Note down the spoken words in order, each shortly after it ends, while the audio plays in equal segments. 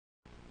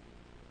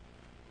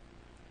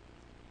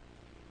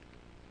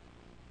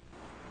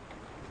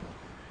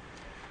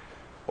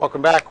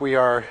Welcome back. We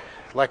are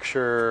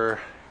lecture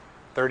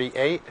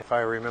 38, if I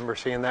remember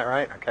seeing that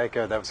right. Okay,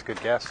 good. That was a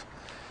good guess.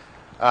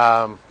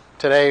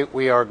 Today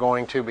we are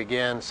going to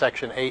begin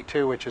section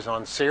 8.2, which is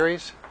on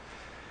series.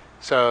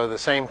 So the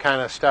same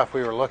kind of stuff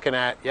we were looking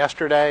at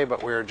yesterday,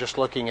 but we were just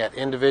looking at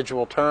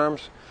individual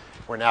terms.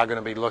 We're now going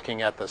to be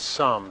looking at the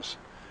sums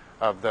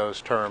of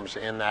those terms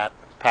in that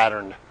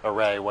patterned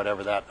array,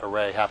 whatever that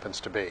array happens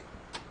to be.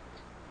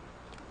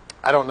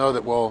 I don't know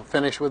that we'll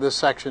finish with this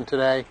section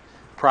today.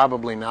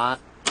 Probably not.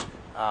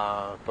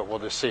 But we'll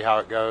just see how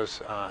it goes.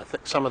 I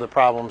think some of the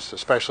problems,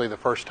 especially the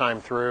first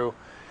time through,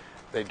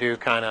 they do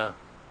kind of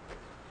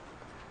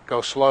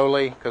go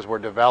slowly because we're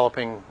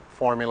developing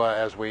formula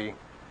as we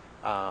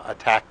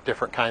attack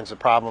different kinds of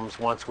problems.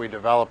 Once we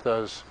develop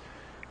those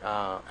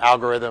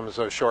algorithms,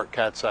 those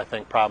shortcuts, I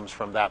think problems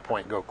from that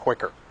point go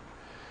quicker.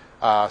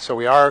 So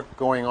we are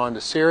going on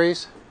to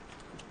series.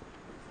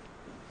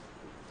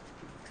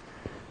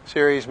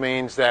 Series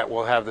means that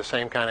we'll have the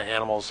same kind of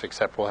animals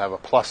except we'll have a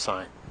plus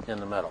sign in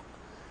the middle.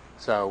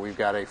 So we've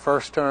got a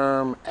first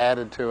term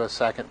added to a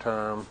second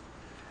term,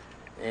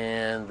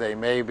 and they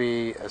may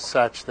be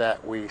such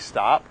that we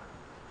stop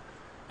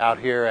out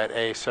here at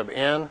a sub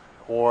n,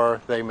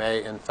 or they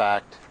may in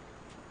fact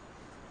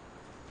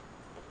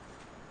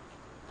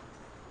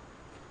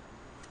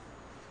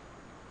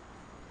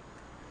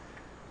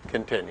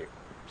continue.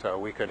 So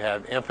we could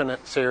have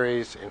infinite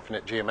series,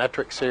 infinite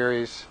geometric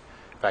series.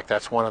 In fact,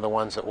 that's one of the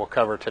ones that we'll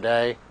cover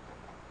today.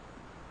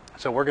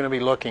 So we're going to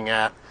be looking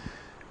at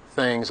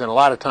things, and a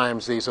lot of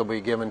times these will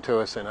be given to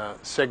us in a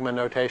sigma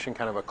notation,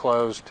 kind of a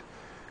closed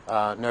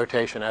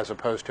notation, as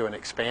opposed to an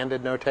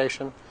expanded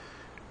notation,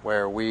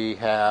 where we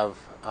have,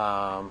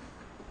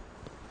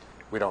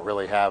 we don't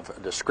really have a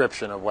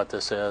description of what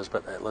this is,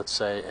 but let's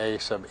say a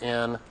sub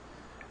n,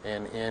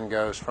 and n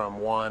goes from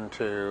 1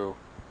 to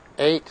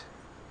 8,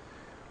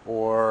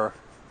 or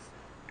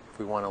if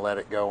we want to let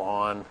it go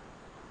on,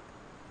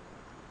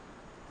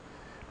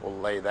 we'll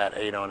lay that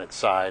 8 on its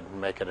side and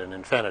make it an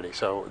infinity.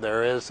 So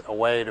there is a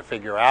way to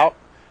figure out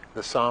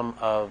the sum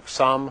of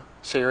some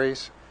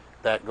series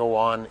that go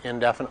on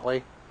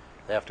indefinitely.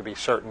 They have to be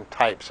certain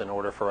types in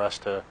order for us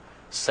to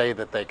say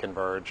that they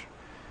converge.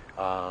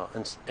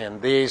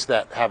 And these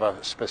that have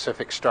a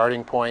specific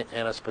starting point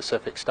and a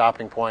specific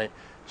stopping point,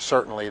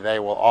 certainly they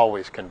will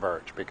always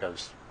converge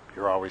because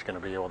you're always going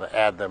to be able to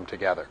add them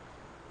together.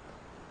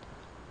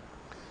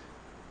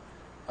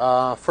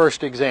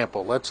 First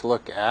example, let's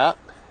look at,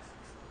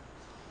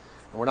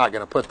 we're not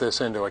going to put this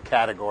into a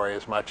category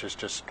as much as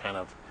just kind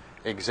of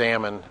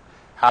examine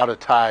how to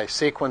tie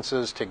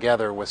sequences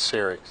together with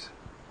series.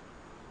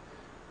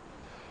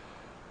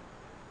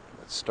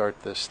 Let's start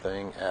this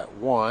thing at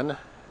 1,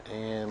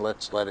 and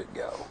let's let it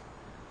go.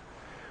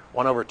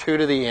 1 over 2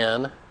 to the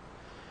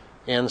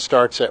n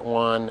starts at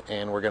 1,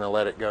 and we're going to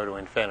let it go to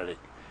infinity.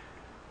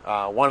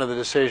 One of the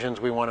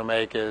decisions we want to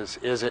make is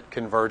it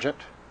convergent?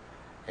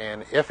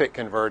 And if it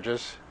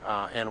converges,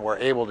 and we're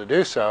able to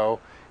do so,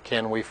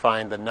 can we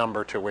find the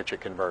number to which it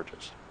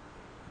converges?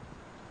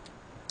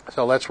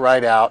 So let's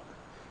write out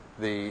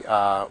the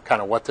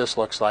kind of what this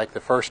looks like. The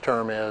first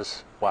term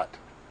is what?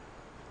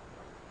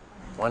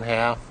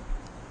 1/2.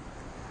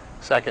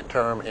 Second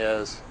term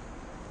is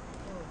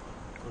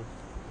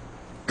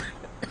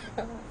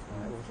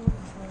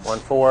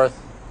 1/4.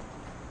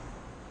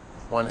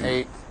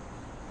 1/8.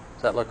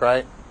 Does that look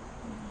right?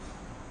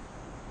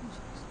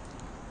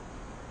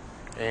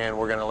 And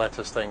we're going to let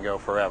this thing go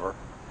forever.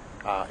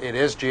 It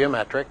is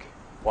geometric.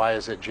 Why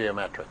is it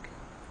geometric?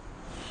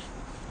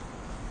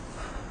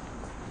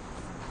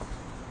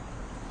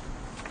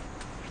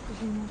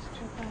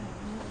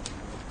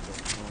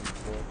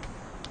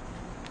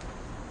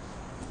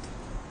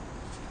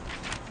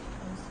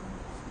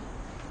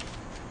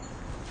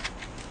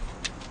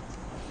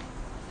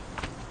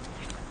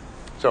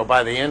 So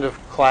by the end of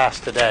class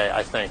today,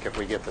 I think, if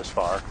we get this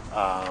far,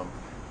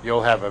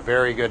 you'll have a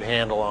very good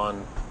handle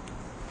on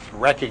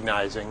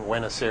recognizing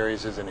when a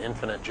series is an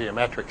infinite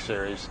geometric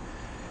series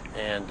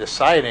and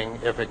deciding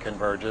if it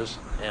converges,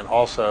 and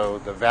also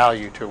the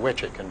value to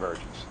which it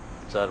converges.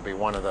 So that'll be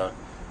one of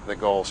the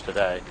goals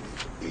today.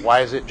 Why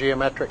is it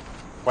geometric?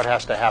 What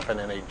has to happen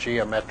in a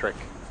geometric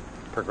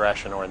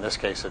progression, or in this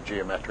case a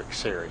geometric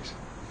series?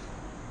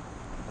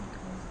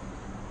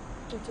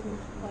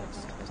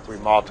 We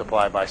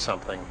multiply by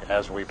something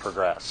as we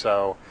progress.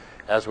 So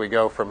as we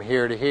go from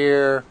here to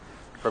here,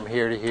 from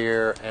here to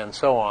here, and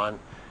so on,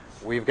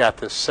 we've got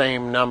the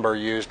same number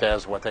used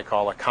as what they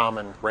call a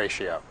common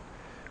ratio.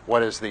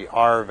 What is the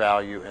R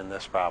value in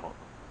this problem?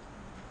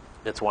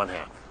 It's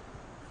 1/2.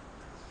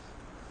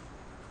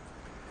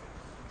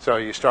 So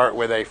you start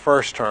with a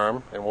first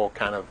term, and we'll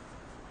kind of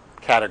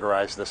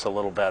categorize this a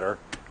little better.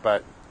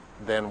 But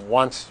then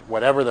once,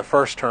 whatever the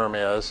first term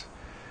is,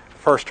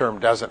 first term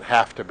doesn't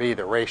have to be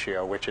the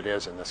ratio, which it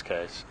is in this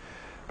case.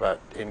 But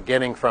in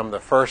getting from the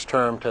first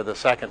term to the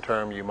second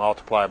term, you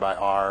multiply by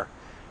R.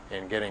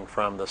 In getting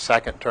from the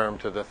second term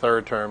to the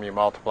third term, you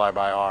multiply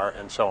by R,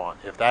 and so on.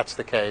 If that's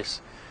the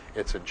case,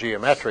 it's a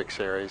geometric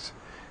series.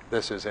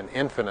 This is an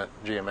infinite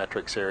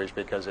geometric series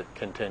because it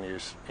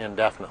continues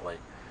indefinitely.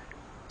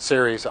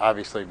 Series,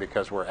 obviously,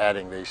 because we're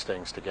adding these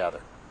things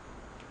together.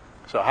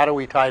 So how do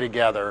we tie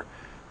together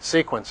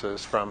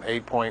sequences from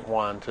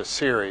 8.1 to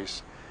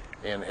series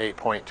in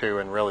 8.2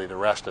 and really the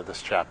rest of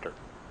this chapter?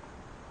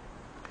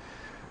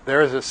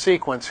 There is a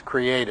sequence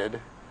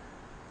created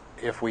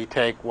if we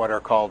take what are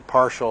called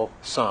partial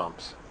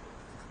sums.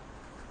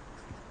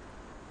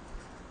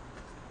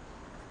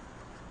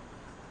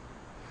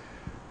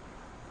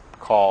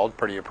 Called,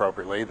 pretty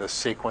appropriately, the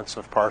sequence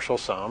of partial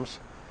sums.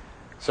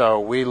 So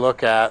we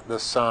look at the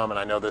sum, and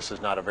I know this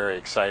is not a very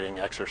exciting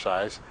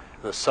exercise,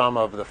 the sum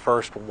of the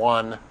first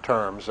 1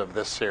 terms of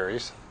this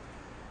series.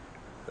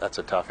 That's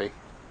a toughie.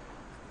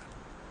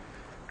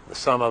 The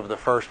sum of the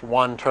first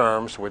 1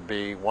 terms would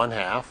be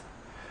 1/2.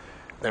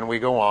 Then we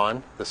go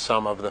on, the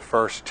sum of the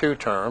first 2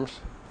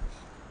 terms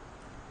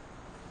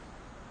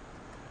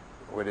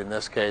would in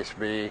this case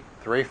be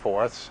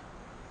 3/4.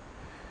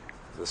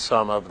 The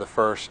sum of the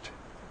first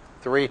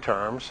 3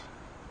 terms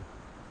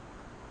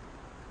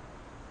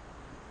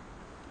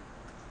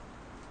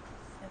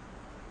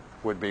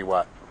would be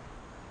what?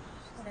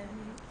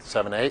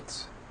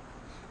 7/8.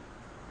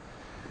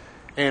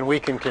 And we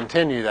can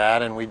continue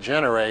that, and we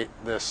generate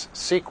this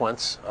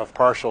sequence of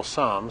partial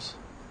sums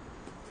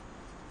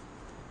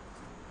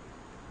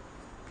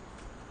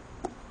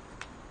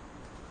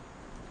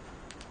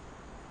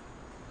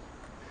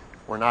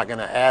We're not going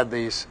to add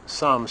these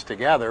sums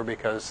together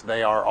because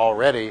they are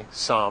already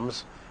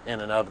sums in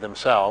and of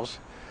themselves.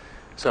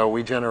 So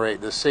we generate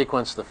this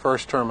sequence. The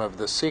first term of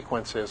the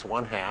sequence is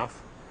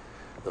 1/2.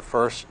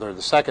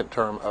 The second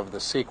term of the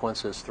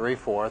sequence is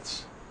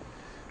 3/4.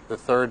 The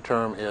third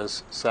term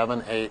is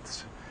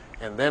 7/8.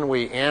 And then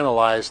we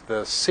analyze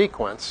the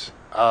sequence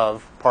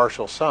of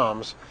partial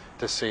sums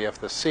to see if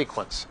the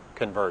sequence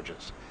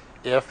converges.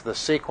 If the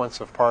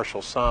sequence of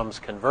partial sums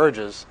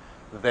converges,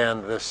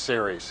 then this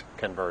series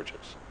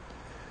converges.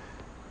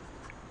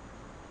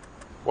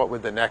 What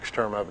would the next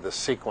term of the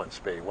sequence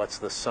be? What's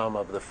the sum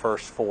of the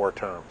first 4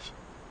 terms?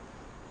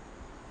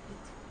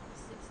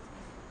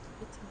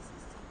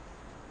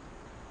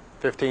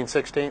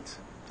 15/16. Is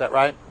that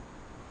right?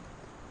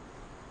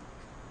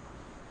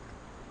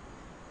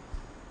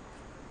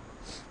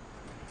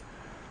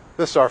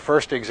 This is our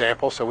first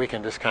example, so we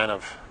can just kind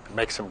of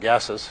make some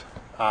guesses.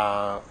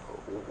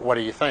 What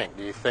do you think?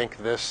 Do you think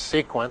this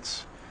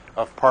sequence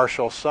of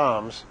partial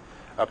sums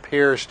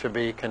appears to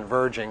be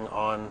converging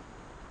on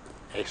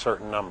a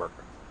certain number?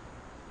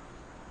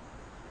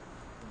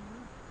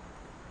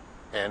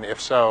 And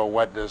if so,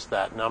 what does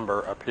that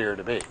number appear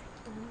to be? It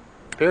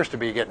appears to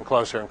be getting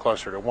closer and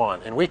closer to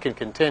 1. And we can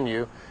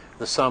continue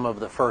the sum of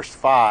the first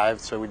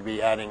 5, so we'd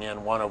be adding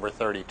in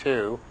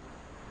 1/32.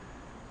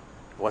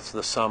 What's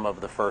the sum of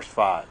the first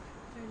 5?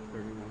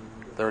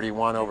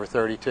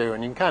 31/32.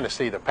 And you can kind of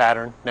see the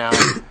pattern now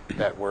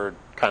that we're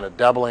kind of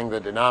doubling the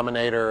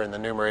denominator, and the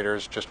numerator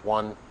is just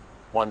one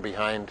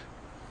behind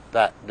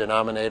that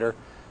denominator.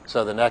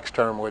 So the next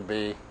term would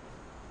be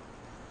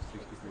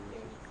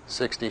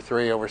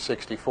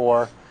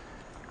 63/64.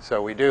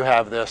 So we do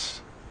have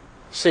this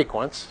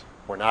sequence.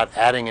 We're not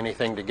adding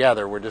anything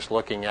together. We're just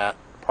looking at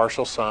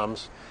partial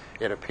sums.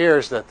 It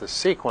appears that the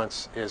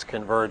sequence is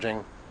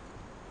converging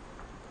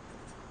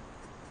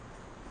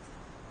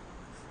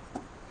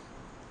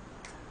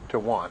to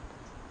 1.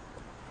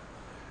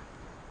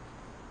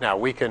 Now,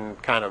 we can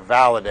kind of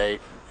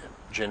validate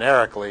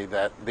generically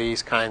that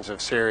these kinds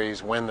of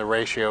series, when the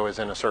ratio is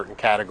in a certain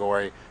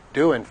category,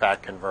 do in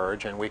fact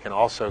converge, and we can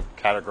also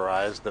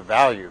categorize the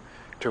value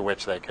to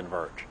which they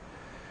converge.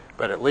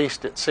 But at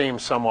least it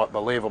seems somewhat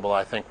believable,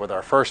 I think, with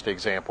our first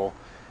example,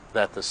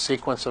 that the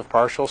sequence of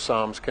partial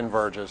sums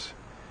converges,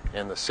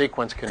 and the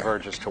sequence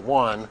converges to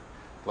 1.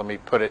 Let me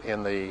put it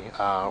in the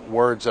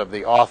words of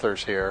the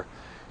authors here.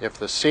 If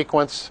the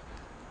sequence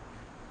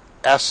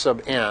S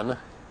sub n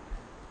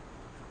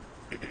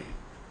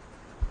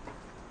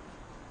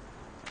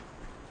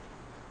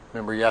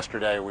remember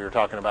yesterday we were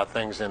talking about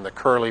things in the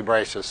curly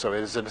braces, so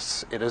it is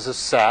a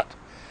set.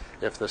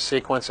 If the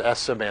sequence S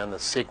sub n, the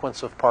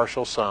sequence of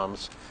partial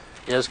sums,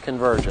 is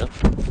convergent,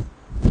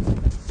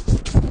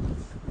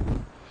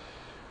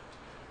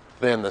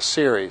 then the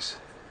series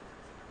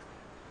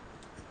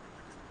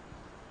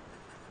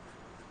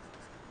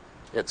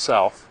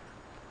itself,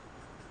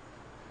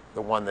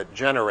 the one that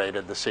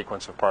generated the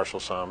sequence of partial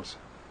sums,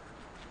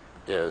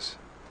 is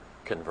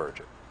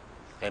convergent.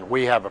 And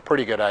we have a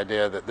pretty good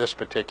idea that this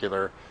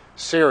particular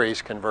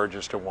series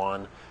converges to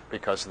 1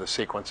 because the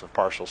sequence of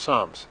partial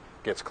sums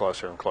gets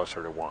closer and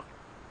closer to 1.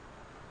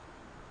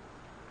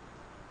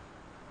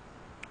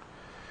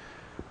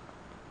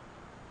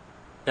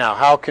 Now,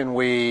 how can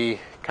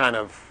we kind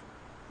of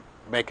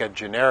make a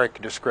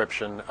generic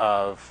description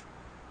of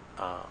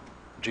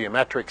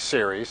geometric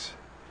series,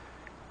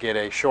 get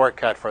a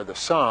shortcut for the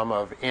sum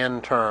of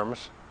n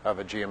terms of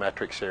a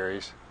geometric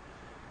series,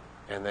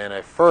 and then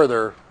a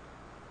further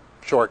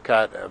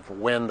shortcut of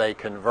when they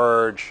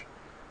converge,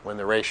 when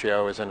the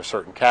ratio is in a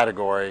certain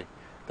category,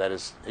 that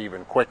is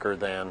even quicker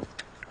than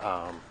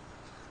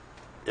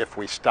if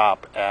we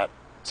stop at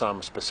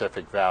some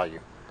specific value.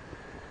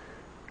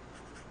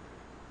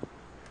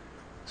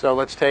 So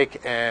let's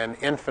take an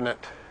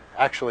infinite,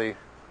 actually,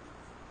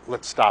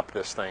 let's stop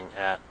this thing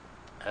at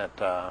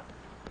a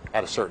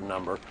certain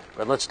number.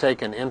 But let's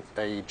take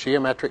a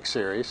geometric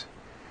series.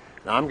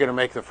 Now I'm going to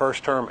make the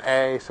first term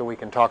a, so we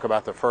can talk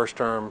about the first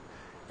term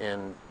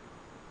in,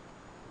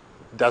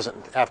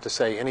 doesn't have to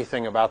say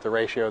anything about the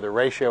ratio. The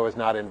ratio is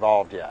not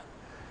involved yet.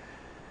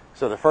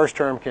 So the first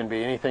term can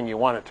be anything you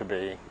want it to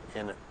be.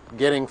 In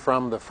getting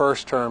from the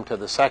first term to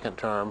the second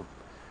term,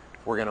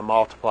 we're going to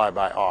multiply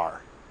by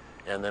r.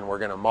 And then we're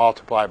going to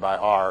multiply by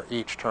r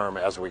each term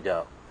as we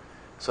go.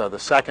 So the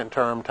second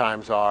term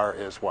times r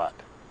is what?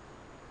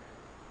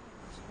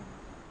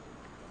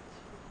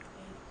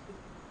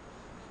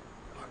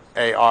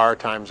 AR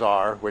times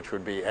r, which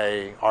would be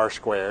AR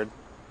squared.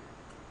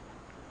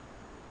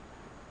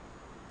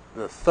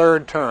 The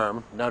third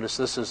term, notice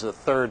this is the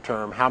third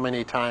term. How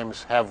many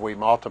times have we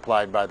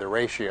multiplied by the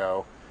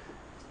ratio?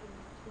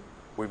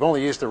 We've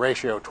only used the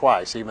ratio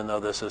twice, even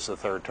though this is the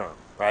third term,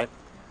 right?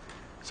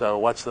 So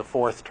what's the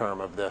fourth term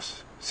of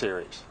this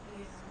series?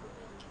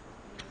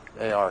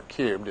 AR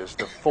cubed is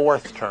the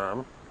fourth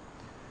term.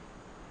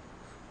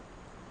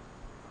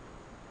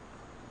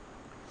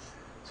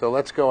 So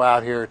let's go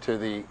out here to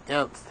the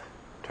nth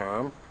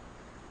term.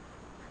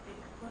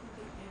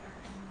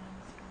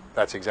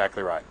 That's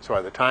exactly right. So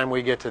by the time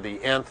we get to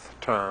the nth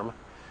term,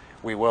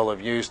 we will have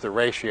used the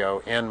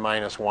ratio n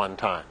minus 1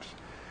 times.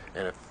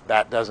 And if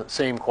that doesn't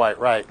seem quite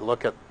right,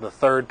 look at the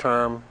third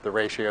term. The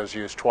ratio is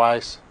used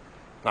twice.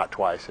 Not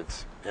twice,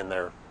 it's in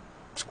there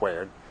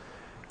squared.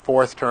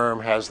 Fourth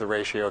term has the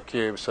ratio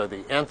cubed, so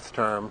the nth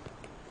term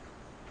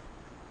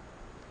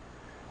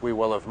we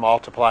will have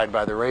multiplied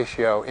by the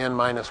ratio n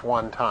minus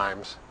 1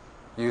 times,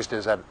 used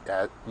it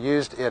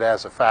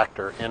as a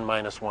factor n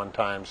minus 1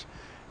 times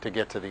to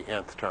get to the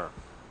nth term.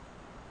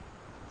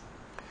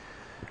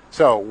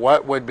 So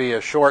what would be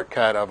a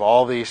shortcut of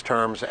all these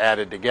terms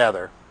added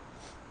together?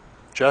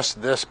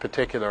 Just this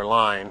particular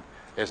line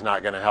is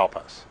not going to help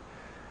us.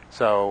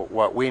 So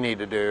what we need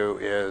to do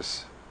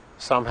is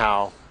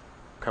somehow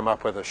come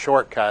up with a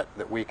shortcut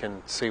that we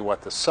can see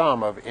what the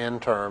sum of n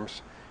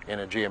terms in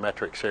a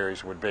geometric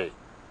series would be.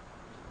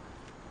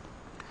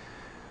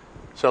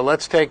 So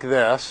let's take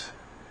this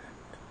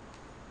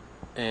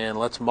and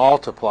let's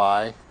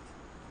multiply.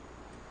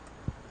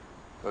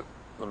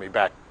 Let me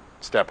back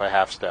step a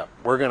half step.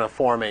 We're going to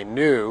form a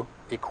new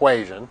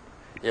equation.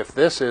 If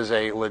this is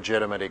a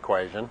legitimate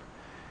equation,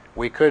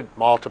 we could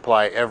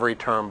multiply every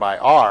term by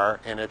r,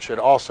 and it should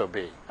also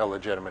be a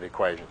legitimate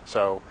equation.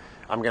 So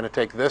I'm going to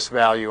take this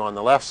value on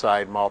the left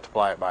side,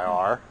 multiply it by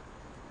r,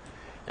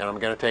 and I'm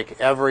going to take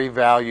every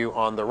value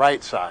on the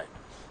right side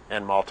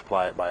and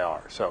multiply it by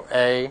r. So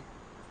a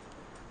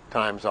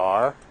times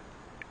r,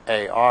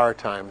 AR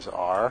times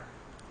r,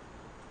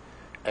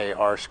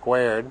 AR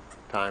squared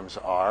times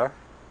r,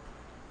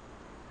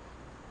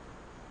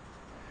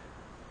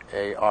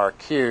 AR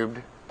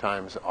cubed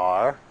times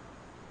r.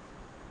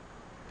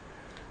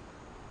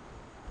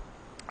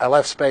 I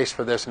left space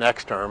for this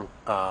next term.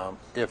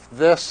 If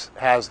this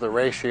has the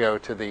ratio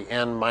to the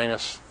n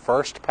minus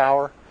first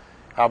power,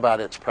 how about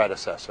its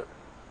predecessor?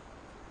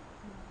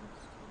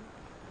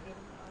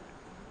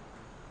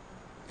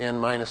 N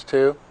minus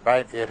 2,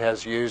 right? It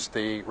has used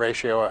the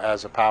ratio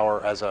as a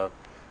power, as a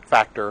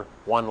factor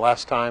 1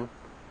 less time.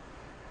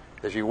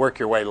 As you work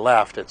your way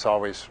left, it's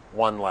always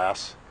 1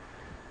 less.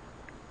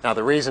 Now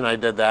the reason I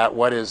did that,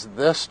 what is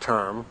this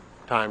term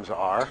times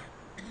r?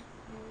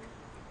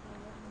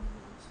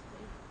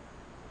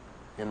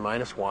 N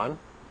minus 1,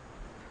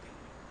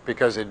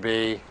 because it'd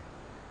be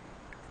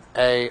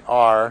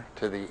AR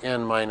to the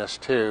n minus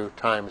 2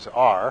 times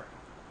r,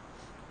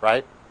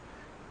 right?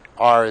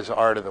 R is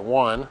r to the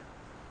 1.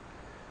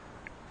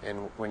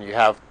 And when you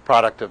have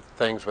product of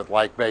things with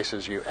like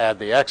bases, you add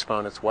the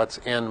exponents. What's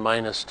n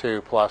minus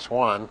 2 plus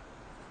 1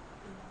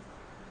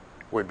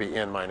 would be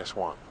n minus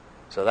 1.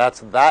 So that's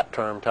that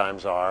term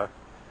times r.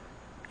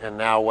 And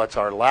now what's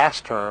our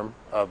last term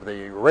of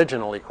the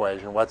original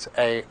equation? What's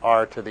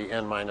AR to the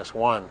n minus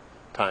 1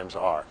 times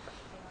r?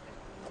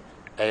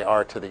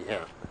 AR to the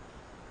n.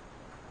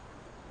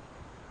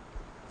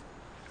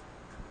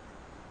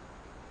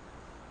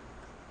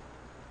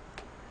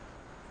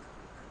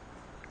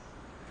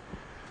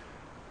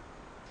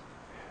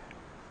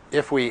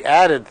 If we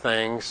added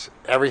things,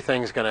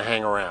 everything's going to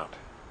hang around.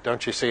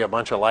 Don't you see a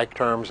bunch of like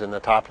terms in the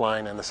top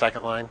line and the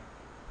second line?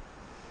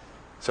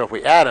 So if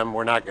we add them,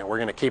 we're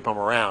going to keep them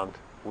around.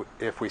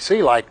 If we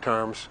see like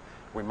terms,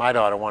 we might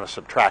ought to want to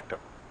subtract them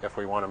if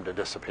we want them to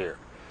disappear.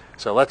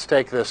 So let's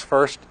take this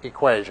first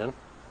equation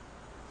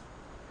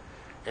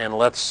and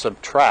let's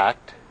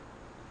subtract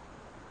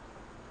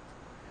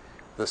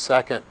the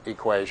second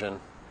equation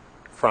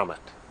from it.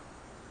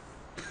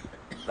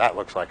 That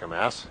looks like a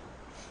mess.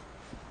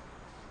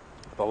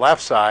 The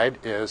left side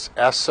is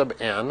S sub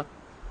n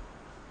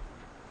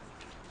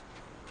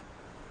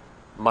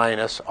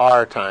minus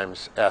r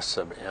times S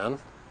sub n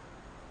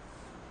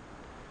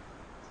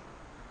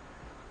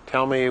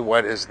tell me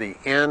what is the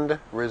end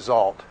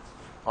result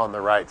on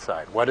the right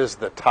side. What is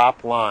the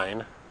top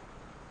line,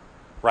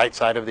 right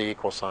side of the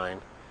equal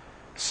sign,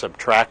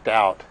 subtract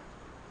out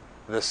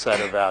this set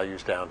of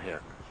values down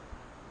here?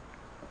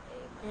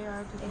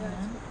 AR to the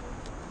N.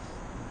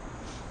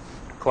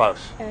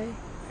 Close. A.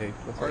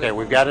 Okay,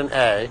 we've got an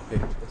A.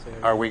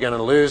 Are we going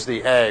to lose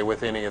the A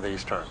with any of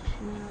these terms?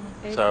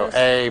 No. So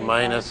A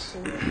minus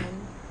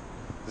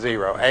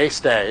 0. A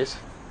stays.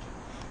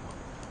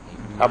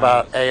 How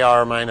about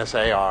AR minus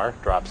AR?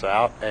 Drops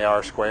out.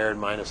 AR squared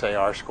minus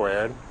AR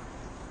squared.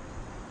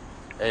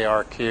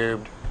 AR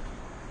cubed.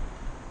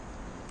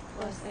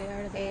 Plus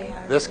AR to the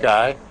AR. This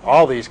guy,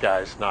 all these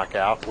guys knock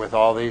out with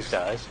all these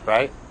guys,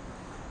 right?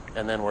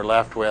 And then we're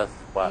left with,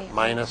 what, AR.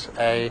 minus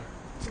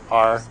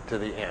AR to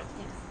the N. Yes.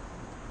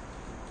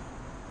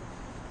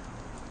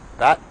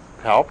 That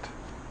helped.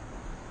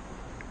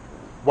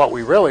 What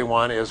we really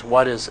want is,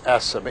 what is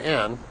S sub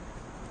N?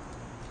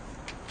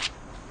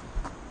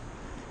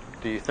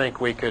 Do you think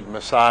we could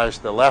massage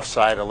the left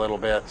side a little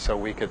bit so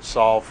we could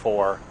solve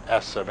for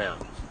S sub N?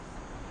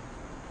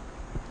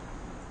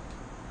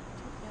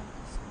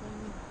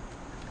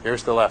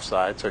 Here's the left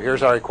side. So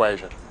here's our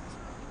equation.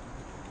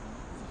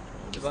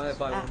 Divided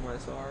by 1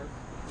 minus R.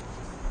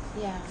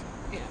 Yeah.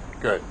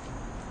 Good.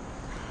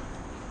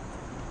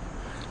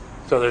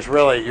 So there's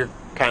really, you're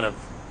kind of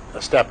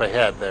a step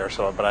ahead there.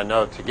 So, but I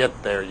know to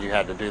get there you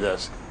had to do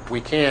this.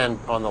 We can,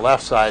 on the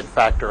left side,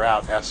 factor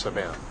out S sub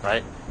N,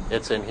 right?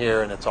 It's in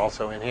here and it's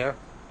also in here.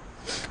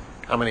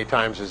 How many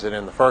times is it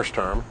in the first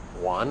term?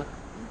 1.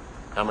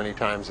 How many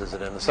times is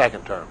it in the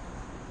second term?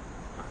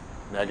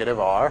 Negative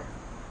R.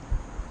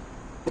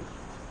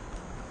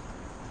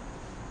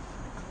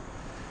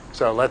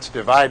 So let's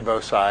divide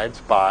both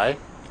sides by,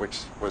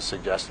 which was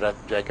suggested.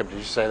 Jacob, did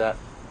you say that?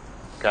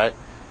 Okay.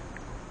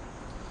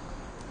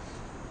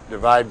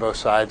 Divide both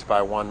sides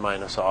by 1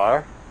 minus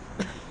R.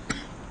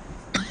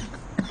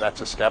 That's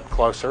a step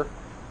closer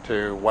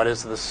to what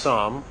is the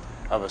sum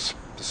of a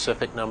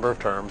specific number of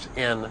terms,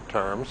 n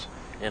terms,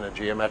 in a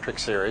geometric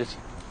series.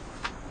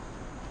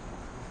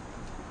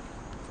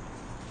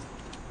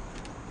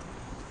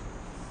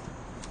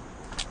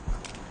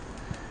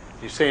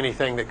 Do you see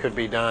anything that could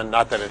be done,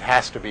 not that it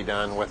has to be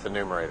done, with the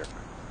numerator?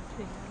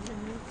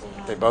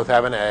 They both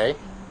have an A,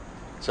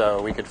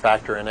 so we could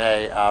factor an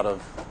A out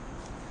of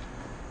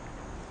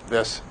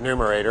this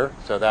numerator,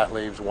 so that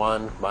leaves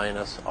 1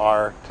 minus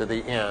R to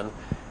the N.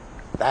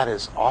 That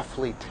is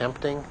awfully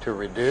tempting to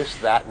reduce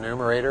that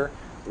numerator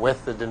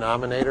with the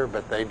denominator,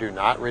 but they do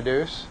not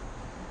reduce,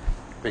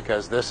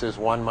 because this is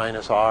 1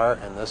 minus R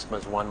and this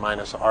is 1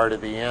 minus R to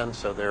the N,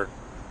 so they're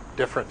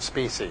different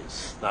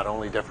species, not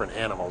only different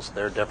animals,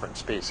 they're different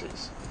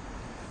species.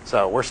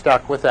 So we're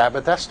stuck with that,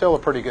 but that's still a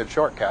pretty good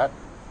shortcut.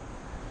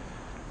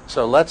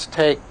 So let's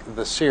take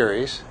the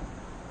series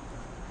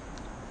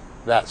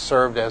that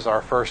served as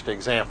our first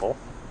example.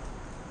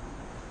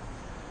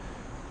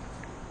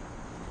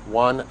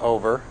 1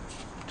 over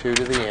 2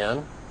 to the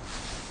N.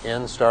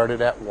 N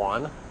started at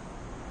 1.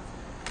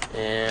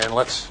 And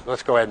let's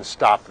go ahead and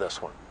stop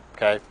this one.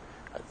 Okay?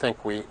 I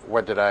think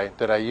did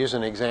I use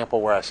an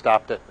example where I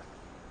stopped it?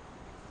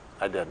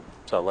 I didn't.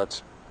 So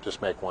let's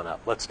just make one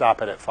up. Let's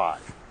stop it at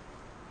 5.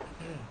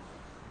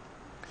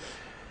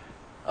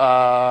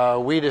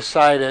 We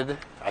decided,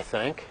 I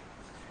think,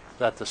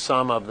 that the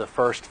sum of the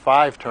first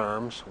 5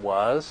 terms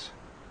was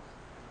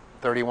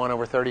 31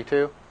 over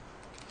 32.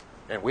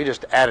 And we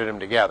just added them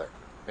together.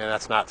 And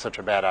that's not such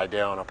a bad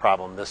idea on a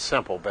problem this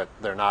simple, but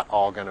they're not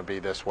all going to be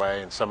this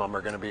way, and some of them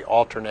are going to be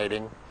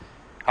alternating.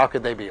 How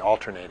could they be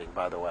alternating,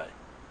 by the way?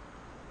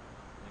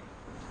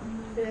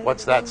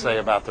 What's that say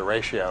about the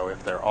ratio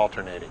if they're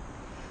alternating?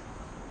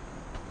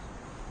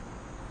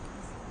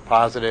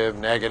 Positive,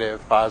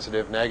 negative,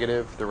 positive,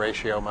 negative. The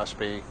ratio must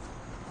be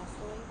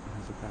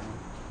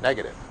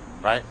negative,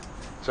 right?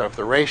 So if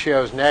the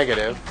ratio is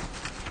negative,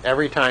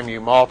 every time you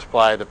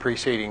multiply the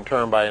preceding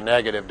term by a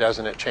negative,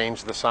 doesn't it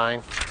change the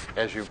sign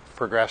as you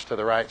progress to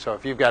the right? So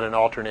if you've got an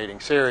alternating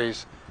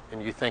series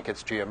and you think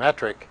it's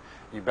geometric,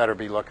 you better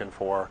be looking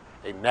for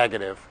a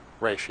negative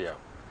ratio.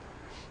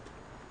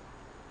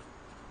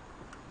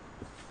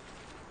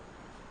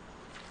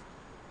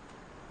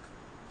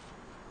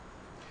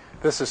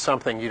 This is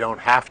something you don't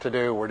have to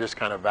do. We're just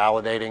kind of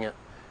validating it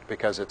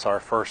because it's our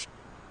first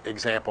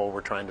example.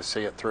 We're trying to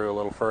see it through a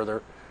little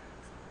further.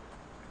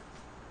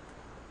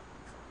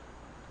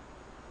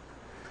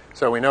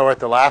 So we know we're at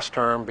the last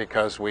term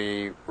because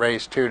we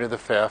raised 2 to the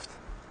 5th.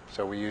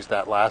 So we use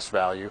that last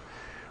value.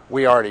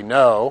 We already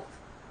know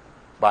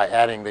by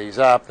adding these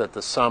up that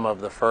the sum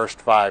of the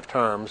first 5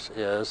 terms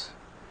is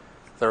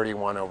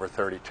 31 over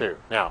 32.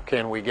 Now,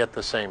 can we get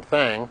the same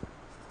thing?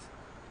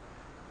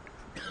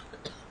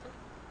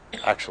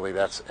 Actually,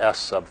 that's S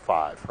sub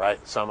 5,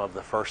 right? Sum of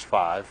the first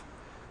 5.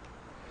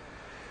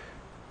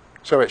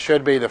 So it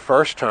should be the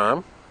first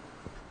term.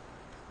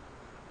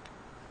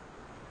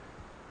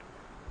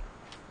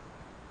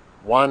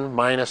 1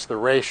 minus the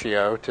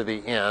ratio to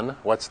the N.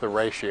 What's the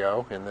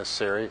ratio in this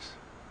series?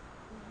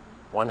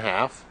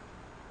 1/2.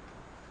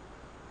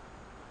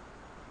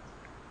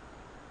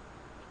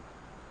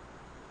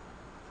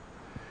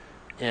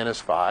 n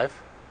is 5,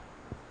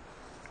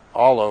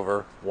 all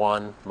over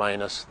 1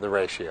 minus the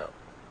ratio.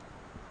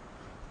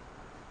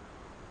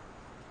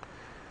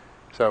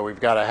 So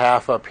we've got a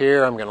half up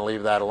here. I'm going to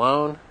leave that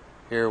alone.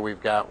 Here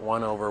we've got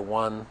 1 over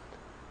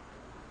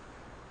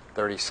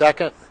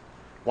 1/32.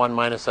 1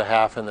 minus a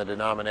half in the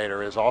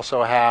denominator is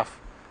also a half.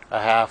 A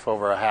half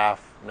over a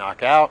half,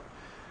 knock out.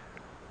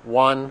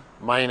 1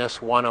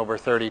 minus 1 over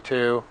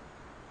 32,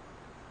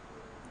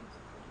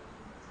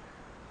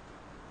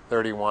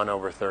 31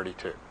 over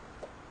 32.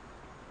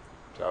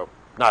 So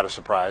not a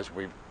surprise.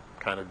 We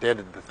kind of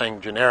did the thing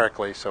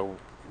generically, so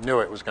knew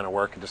it was going to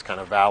work and just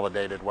kind of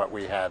validated what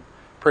we had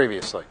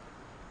previously.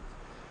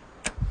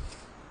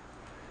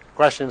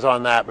 Questions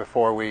on that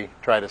before we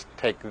try to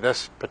take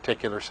this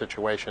particular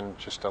situation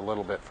just a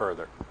little bit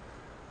further?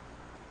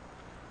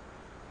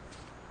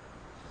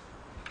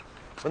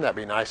 Wouldn't that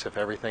be nice if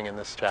everything in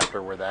this chapter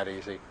were that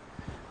easy?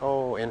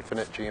 Oh,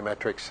 infinite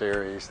geometric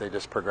series, they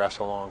just progress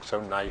along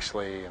so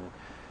nicely. And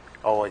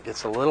oh, it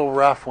gets a little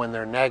rough when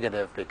they're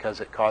negative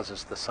because it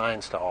causes the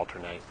signs to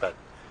alternate. But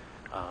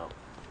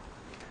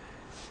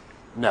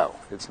no,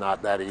 it's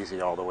not that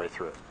easy all the way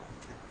through.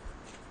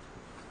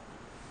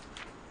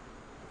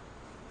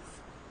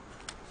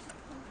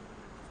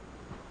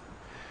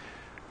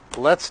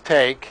 Let's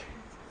take,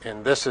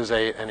 and this is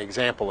an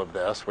example of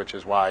this, which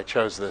is why I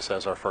chose this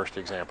as our first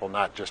example,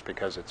 not just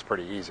because it's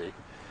pretty easy.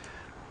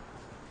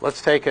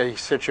 Let's take a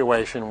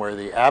situation where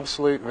the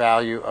absolute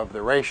value of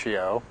the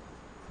ratio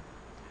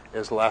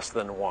is less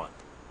than 1.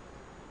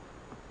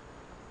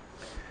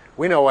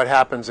 We know what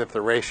happens if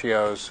the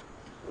ratio's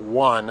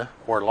 1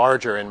 or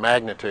larger in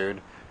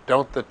magnitude.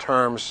 Don't the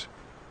terms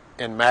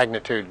in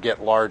magnitude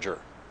get larger?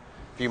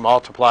 If you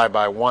multiply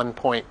by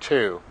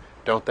 1.2,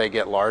 don't they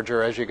get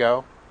larger as you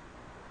go?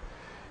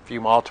 If you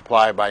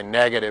multiply by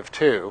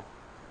 -2,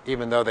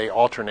 even though they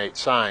alternate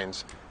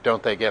signs,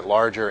 don't they get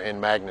larger in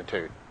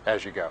magnitude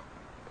as you go?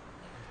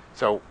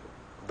 So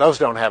those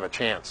don't have a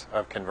chance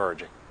of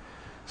converging.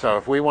 So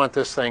if we want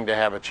this thing to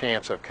have a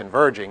chance of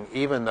converging,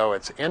 even though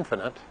it's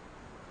infinite,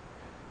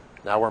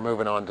 now we're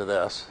moving on to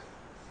this.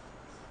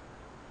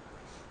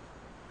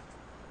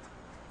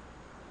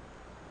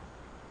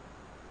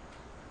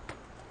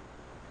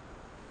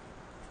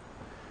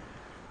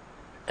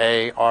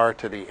 AR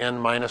to the n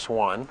minus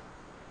 1.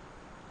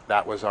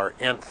 That was our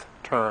nth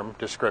term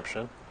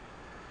description.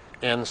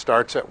 N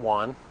starts at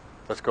 1.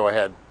 Let's go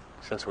ahead,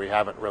 since we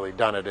haven't really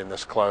done it in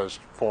this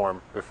closed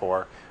form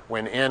before.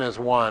 When n is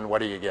 1, what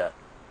do you get?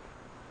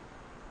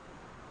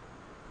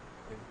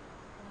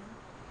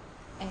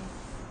 A.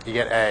 You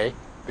get A,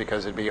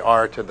 because it'd be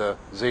r to the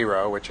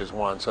 0, which is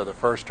 1. So the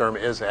first term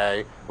is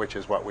A, which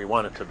is what we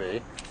want it to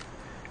be.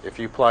 If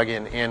you plug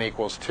in n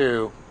equals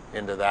 2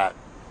 into that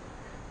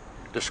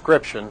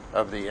description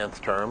of the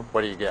nth term,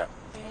 what do you get?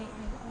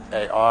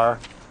 AR.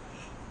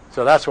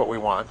 So that's what we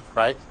want,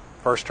 right?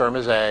 First term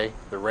is A,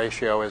 the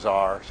ratio is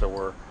R, so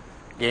we're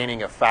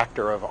gaining a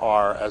factor of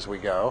R as we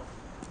go.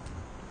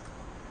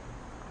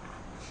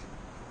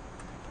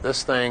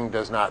 This thing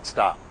does not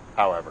stop,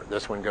 however.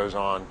 This one goes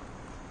on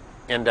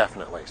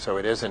indefinitely. So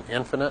it is an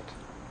infinite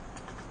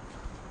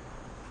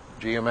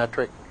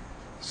geometric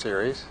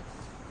series.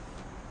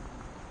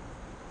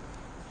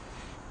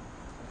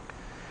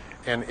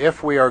 And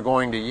if we are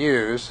going to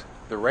use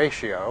the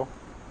ratio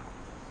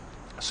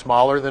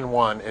smaller than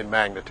 1 in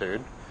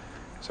magnitude,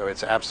 so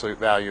its absolute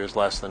value is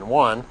less than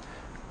 1,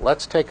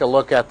 let's take a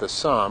look at the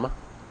sum.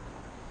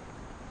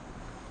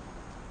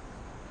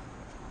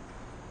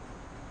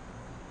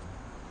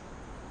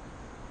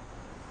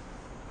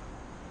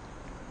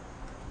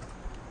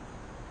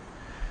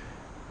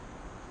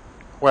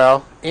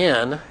 Well,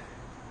 n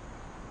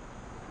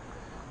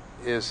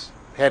is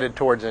headed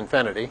towards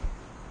infinity,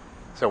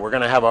 so we're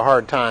going to have a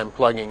hard time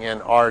plugging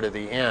in r to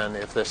the n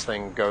if this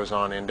thing goes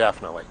on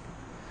indefinitely.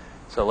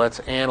 So let's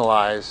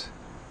analyze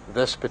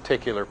this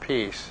particular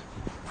piece.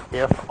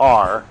 If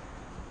r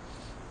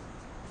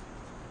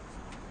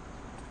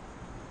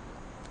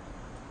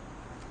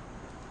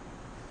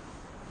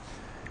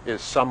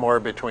is somewhere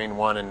between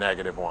 1 and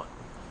 -1.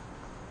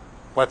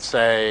 Let's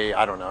say,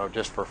 I don't know,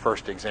 just for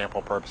first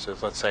example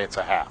purposes, let's say it's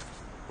a half.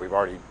 We've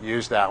already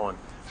used that one,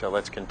 so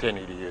let's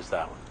continue to use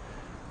that one.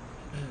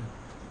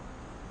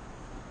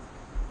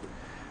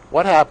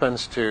 What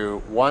happens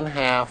to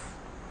 1/2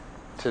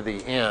 to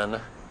the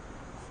n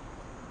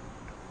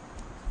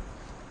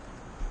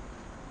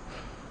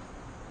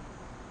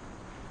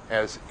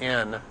as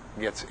n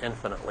gets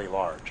infinitely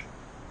large?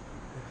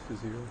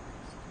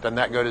 Doesn't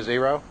that go to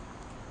 0?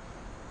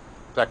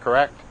 Is that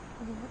correct?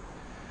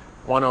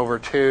 1 over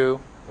 2,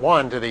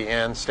 1 to the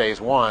n stays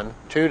 1,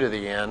 2 to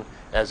the n,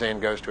 as n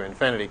goes to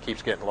infinity,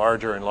 keeps getting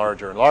larger and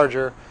larger and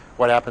larger.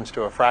 What happens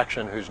to a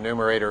fraction whose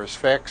numerator is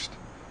fixed,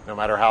 no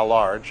matter how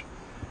large,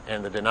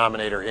 and the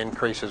denominator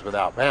increases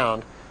without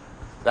bound?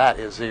 That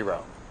is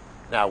 0.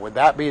 Now, would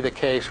that be the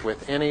case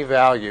with any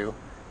value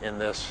in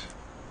this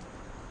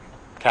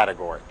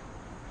category?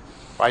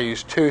 If I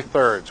use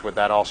 2/3, would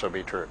that also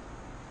be true?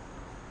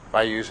 If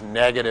I use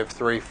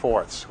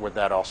 -3/4, would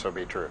that also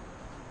be true?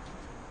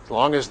 As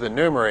long as the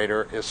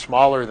numerator is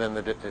smaller than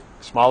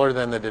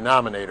the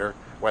denominator,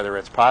 whether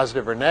it's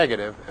positive or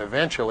negative,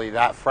 eventually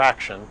that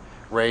fraction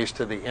raised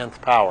to the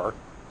nth power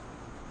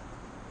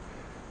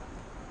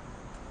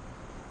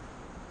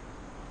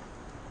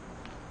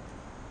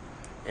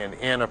and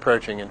n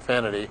approaching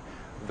infinity,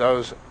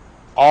 those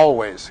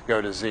always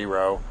go to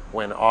 0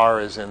 when r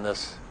is in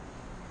this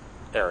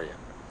area.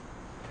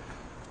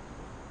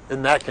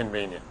 Isn't that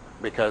convenient?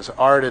 Because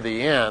r to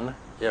the n,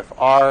 if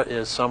r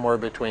is somewhere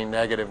between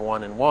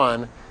 -1 and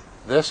 1,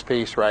 this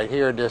piece right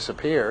here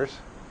disappears.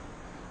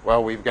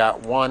 Well, we've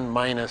got 1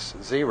 minus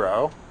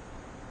 0.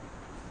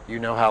 You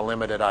know how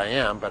limited I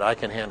am, but I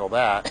can handle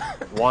that.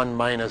 1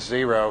 minus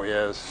 0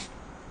 is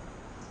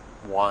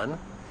 1.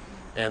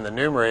 And the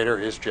numerator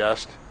is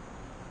just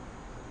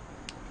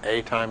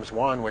a times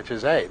 1, which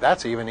is a.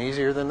 That's even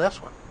easier than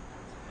this one.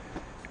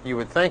 You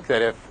would think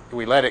that if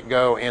we let it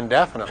go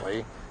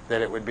indefinitely,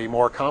 that it would be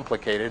more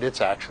complicated.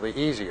 It's actually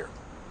easier.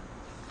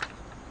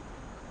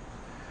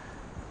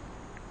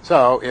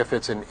 So if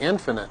it's an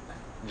infinite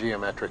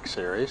geometric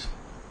series,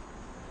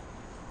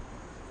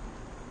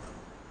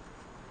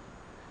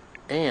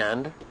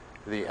 and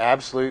the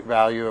absolute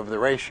value of the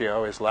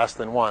ratio is less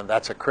than 1,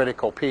 that's a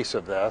critical piece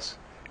of this.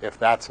 If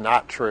that's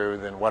not true,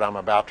 then what I'm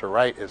about to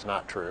write is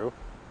not true.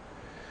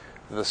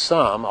 The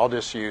sum, I'll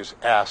just use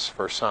S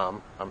for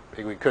sum.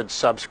 We could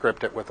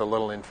subscript it with a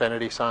little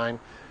infinity sign,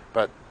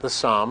 but the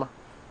sum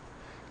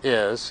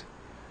is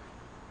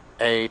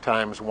a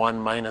times 1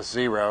 minus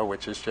 0,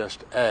 which is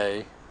just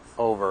a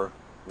over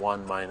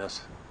 1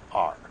 minus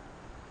r.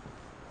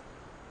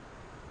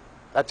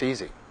 That's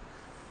easy.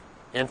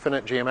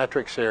 Infinite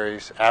geometric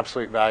series,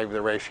 absolute value of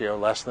the ratio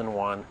less than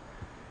 1.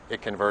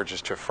 It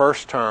converges to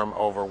first term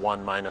over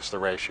 1 minus the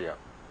ratio.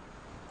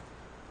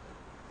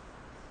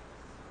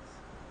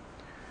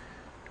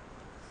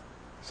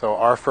 So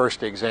our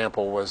first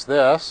example was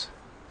this,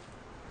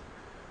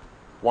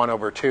 1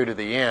 over 2 to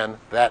the n.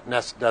 That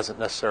doesn't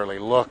necessarily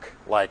look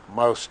like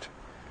most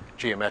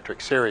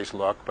geometric series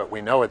look, but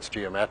we know it's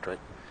geometric.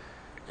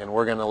 And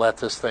we're going to let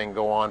this thing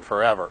go on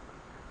forever.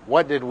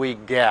 What did we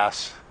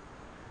guess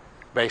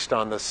based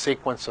on the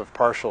sequence of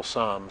partial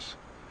sums?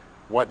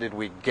 What did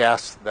we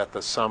guess that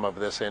the sum of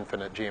this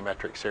infinite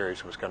geometric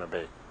series was going to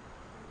be?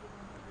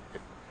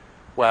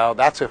 Well,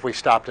 that's if we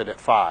stopped it at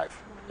 5.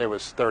 It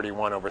was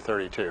 31 over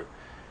 32.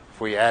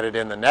 If we added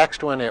in the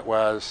next one, it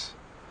was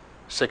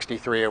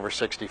 63 over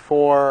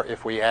 64.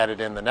 If we added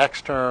in the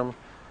next term,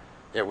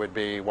 it would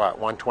be, what,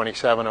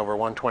 127 over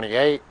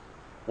 128?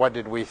 What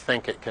did we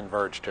think it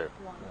converged to?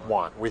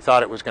 1. We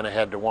thought it was going to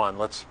head to 1.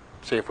 Let's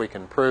see if we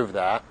can prove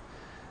that.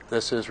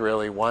 This is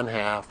really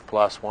 1/2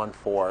 plus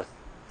 1/4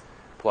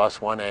 plus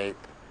 1/8,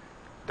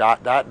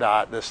 dot, dot,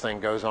 dot. This thing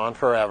goes on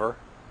forever.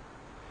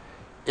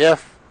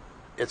 If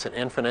it's an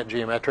infinite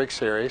geometric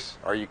series,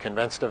 are you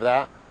convinced of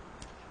that?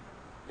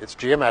 It's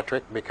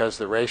geometric because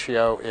the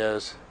ratio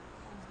is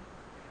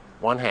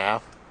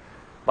 1/2.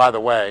 By the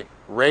way,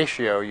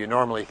 ratio, you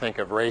normally think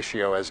of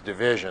ratio as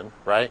division,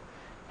 right?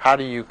 How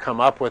do you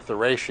come up with the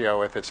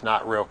ratio if it's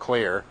not real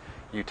clear?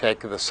 You take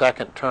the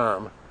second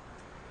term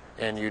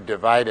and you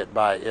divide it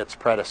by its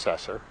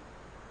predecessor.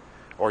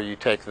 Or you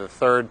take the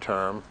third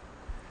term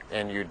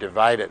and you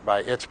divide it by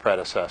its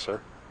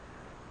predecessor.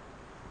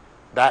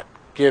 That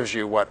gives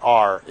you what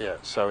r is.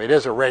 So it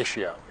is a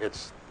ratio.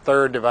 It's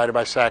third divided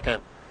by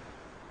second,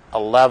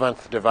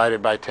 11th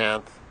divided by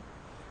 10th.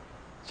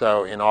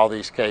 So in all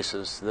these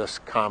cases, this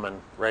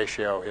common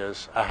ratio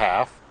is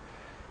 1/2.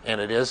 And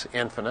it is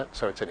infinite,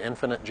 so it's an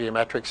infinite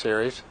geometric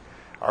series.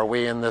 Are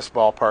we in this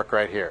ballpark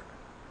right here?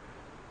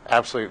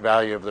 Absolute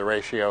value of the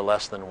ratio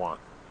less than 1.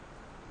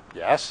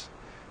 Yes?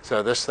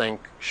 So this thing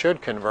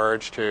should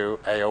converge to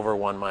a over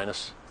 1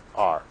 minus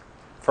r.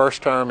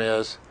 First term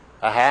is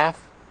 1/2.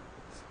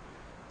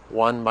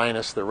 1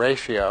 minus the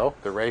ratio.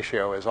 The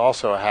ratio is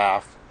also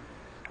 1/2.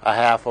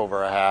 1/2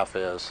 over 1/2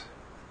 is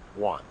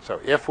 1. So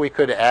if we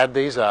could add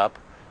these up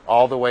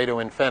all the way to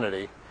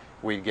infinity,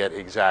 we'd get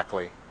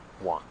exactly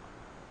 1.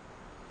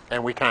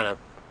 And we kind of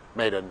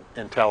made an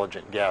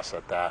intelligent guess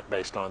at that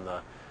based on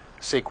the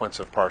sequence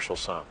of partial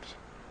sums.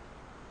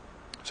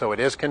 So it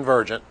is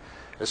convergent.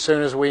 As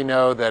soon as we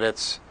know that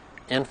it's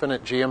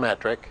infinite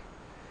geometric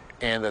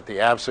and that the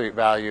absolute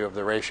value of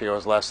the ratio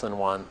is less than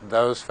 1,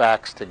 those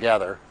facts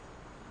together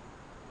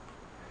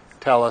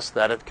tell us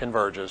that it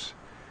converges.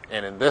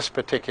 And in this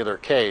particular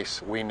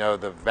case, we know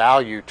the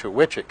value to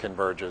which it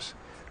converges,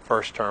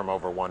 first term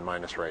over 1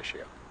 minus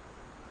ratio.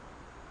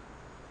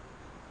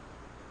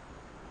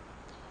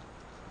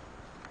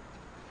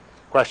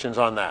 Questions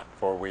on that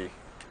before we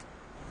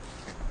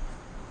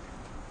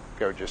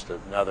go just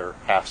another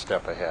half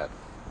step ahead?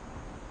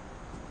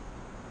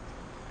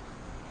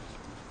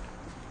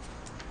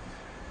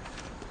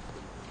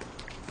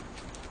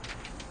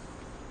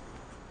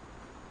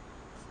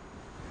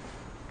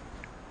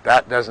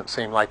 That doesn't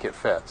seem like it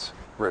fits.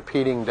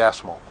 Repeating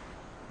decimal.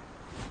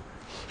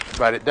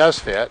 But it does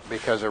fit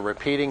because a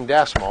repeating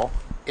decimal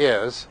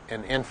is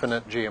an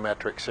infinite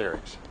geometric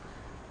series.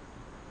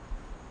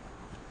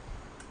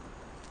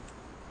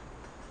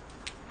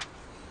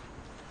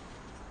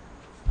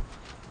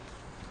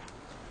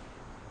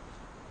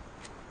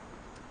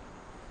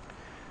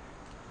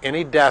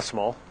 any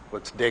decimal,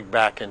 let's dig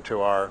back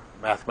into our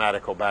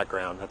mathematical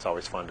background. That's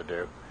always fun to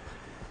do.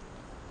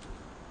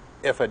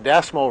 If a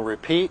decimal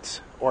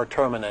repeats or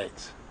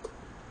terminates,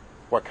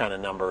 what kind of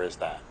number is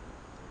that?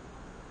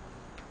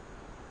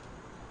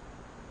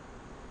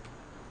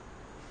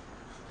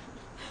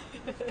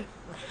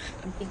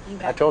 I'm thinking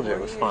I back told you it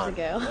 4 was years fun.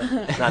 ago.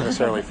 It's not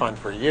necessarily fun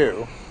for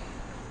you.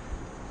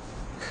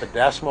 The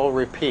decimal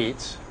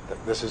repeats,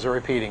 this is a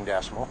repeating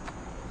decimal,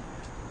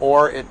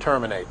 or it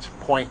terminates,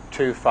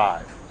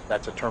 0.25.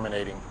 That's a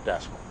terminating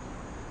decimal.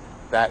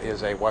 That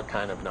is a what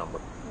kind of number?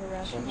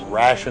 Irrational.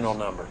 Rational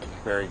number.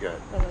 Very good.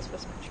 That was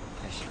supposed to be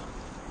rational.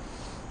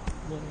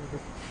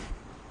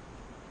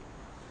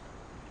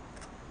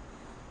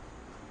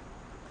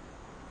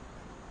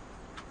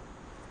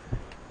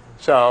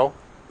 So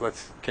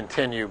let's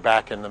continue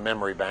back in the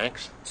memory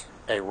banks.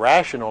 A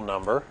rational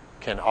number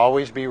can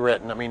always be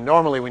written. I mean,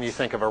 normally when you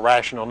think of a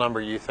rational number,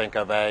 you think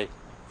of a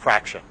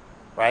fraction,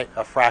 right?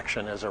 A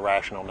fraction is a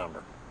rational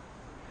number.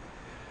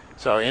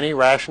 So any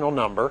rational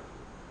number,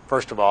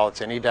 first of all,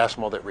 it's any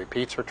decimal that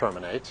repeats or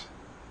terminates.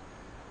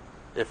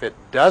 If it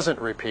doesn't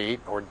repeat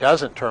or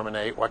doesn't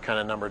terminate, what kind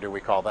of number do we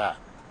call that?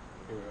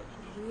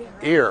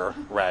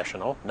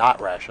 Irrational, not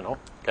rational,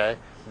 okay?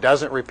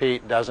 Doesn't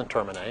repeat, doesn't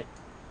terminate.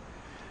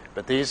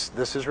 But this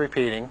is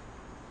repeating.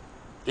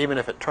 Even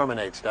if it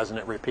terminates, doesn't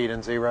it repeat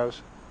in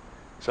zeros?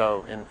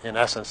 So in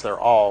essence, they're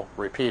all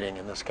repeating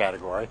in this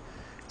category.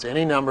 It's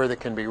any number that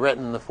can be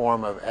written in the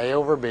form of a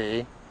over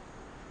b.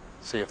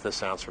 See if this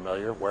sounds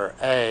familiar, where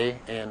a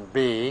and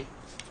b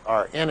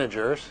are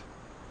integers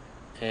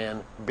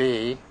and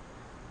b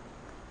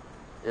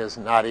is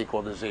not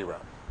equal to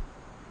 0.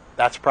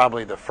 That's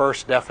probably the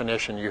first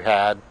definition you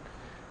had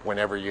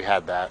whenever you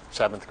had that,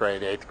 7th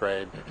grade, 8th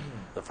grade.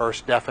 The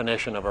first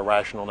definition of a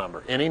rational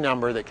number. Any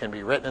number that can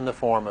be written in the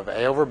form of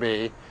a over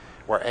b,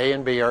 where a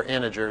and b are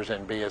integers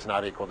and b is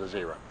not equal to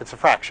 0. It's a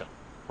fraction.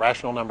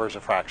 Rational number is a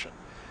fraction.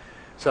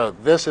 So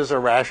this is a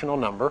rational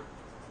number.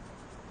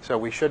 So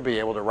we should be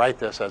able to write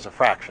this as a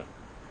fraction.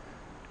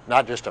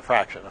 Not just a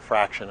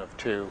fraction of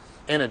two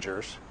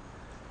integers.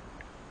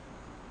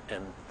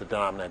 And the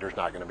denominator is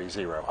not going to be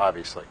 0,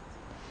 obviously.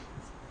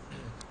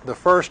 The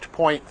first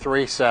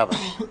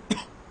 0.37,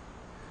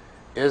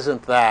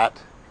 isn't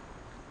that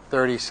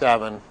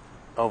 37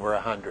 over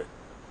 100,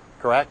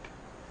 correct?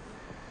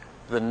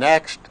 The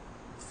next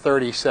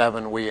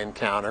 37 we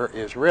encounter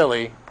is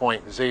really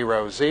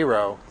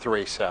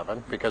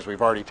 0.0037 because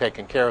we've already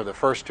taken care of the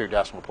first two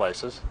decimal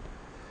places.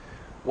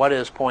 What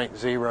is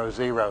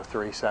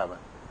 0.0037?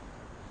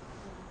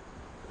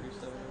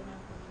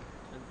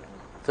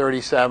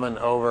 37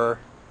 over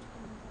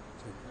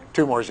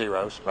two more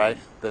zeros, right?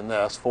 Then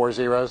this, 4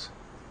 zeros,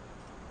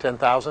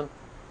 10,000.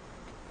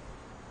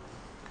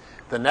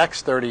 The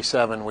next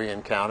 37 we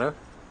encounter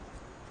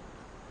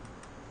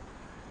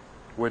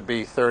would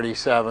be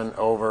 37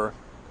 over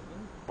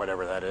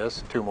whatever that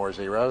is, two more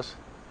zeros,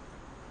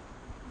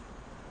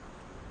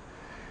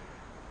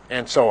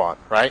 and so on,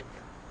 right?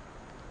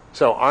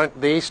 So aren't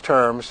these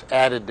terms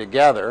added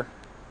together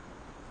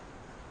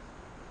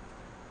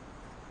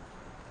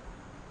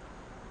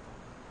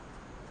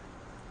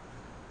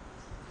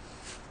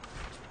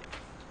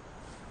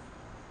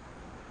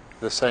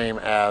the same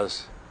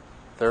as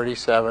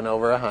 37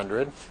 over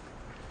 100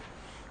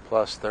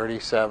 plus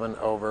 37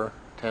 over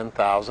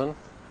 10,000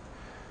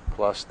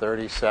 plus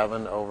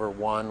 37 over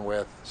 1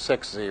 with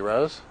 6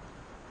 zeros?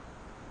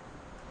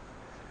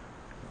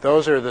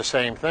 Those are the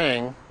same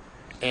thing,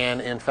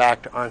 and in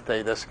fact, aren't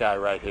they this guy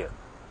right here?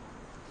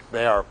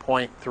 They are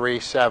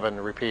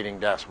 0.37 repeating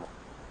decimal.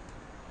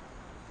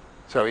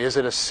 So is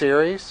it a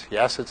series?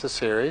 Yes, it's a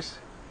series.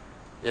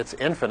 It's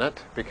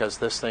infinite because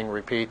this thing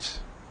repeats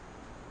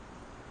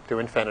to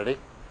infinity.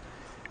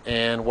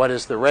 And what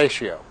is the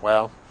ratio?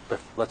 Well,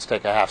 let's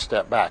take a half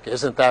step back.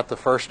 Isn't that the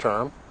first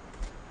term?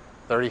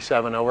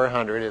 37 over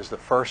 100 is the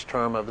first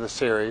term of the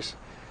series.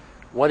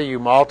 What do you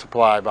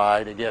multiply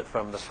by to get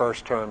from the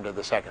first term to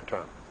the second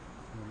term?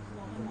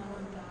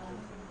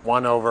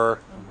 1 over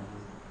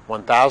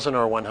 1,000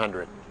 or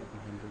 100?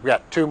 We've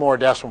got two more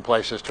decimal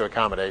places to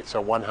accommodate, so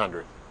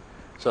 100.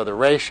 So the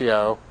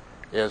ratio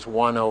is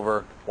 1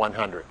 over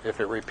 100. If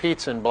it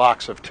repeats in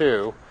blocks of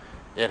 2,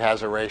 it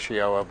has a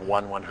ratio of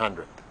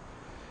 1/100th.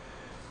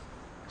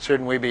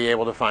 Shouldn't we be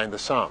able to find the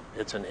sum?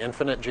 It's an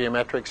infinite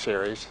geometric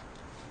series.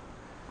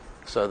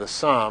 So the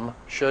sum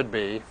should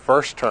be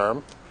first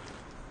term,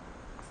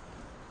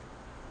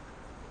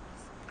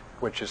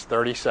 which is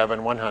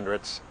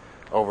 37/100ths,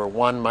 over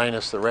 1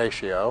 minus the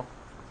ratio.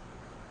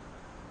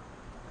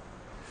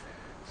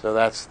 So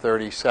that's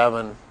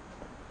 37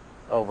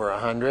 over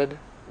 100.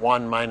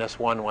 1 minus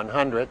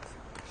 1/100th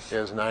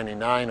is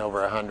 99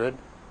 over 100.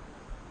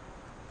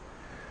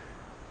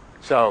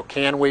 So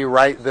can we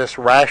write this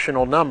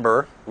rational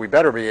number? We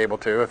better be able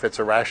to if it's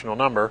a rational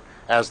number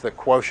as the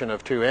quotient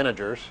of two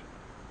integers.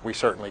 We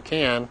certainly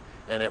can,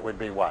 and it would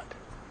be what?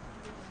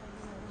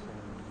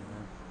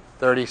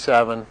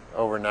 37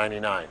 over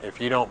 99.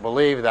 If you don't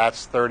believe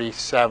that's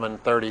 37,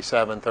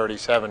 37,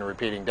 37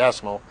 repeating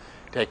decimal,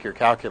 take your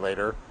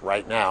calculator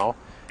right now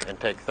and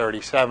take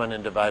 37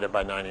 and divide it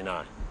by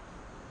 99.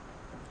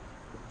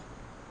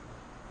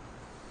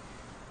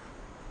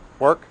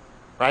 Work,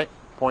 right?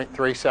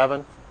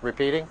 0.37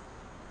 repeating.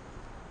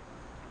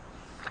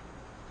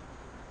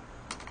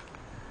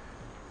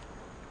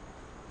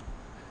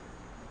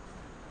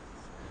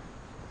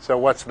 So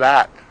what's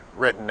that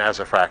written as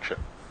a fraction?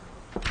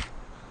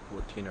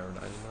 14 over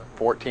 99.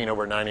 14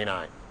 over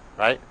 99,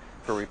 right?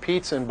 If it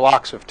repeats in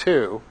blocks of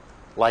 2,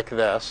 like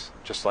this,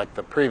 just like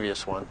the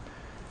previous one,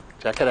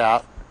 check it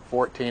out,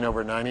 14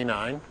 over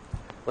 99.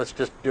 Let's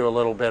just do a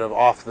little bit of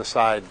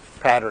off-the-side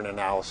pattern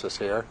analysis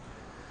here.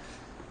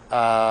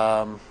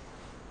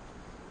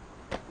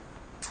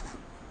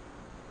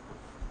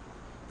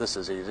 This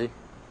is easy.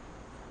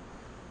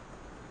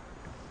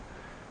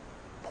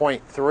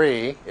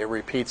 0.3, it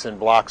repeats in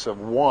blocks of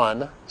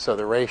 1, so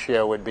the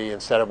ratio would be,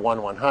 instead of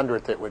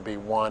 1/100th, it would be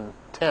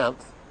 1/10.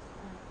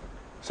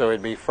 So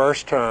it'd be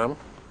first term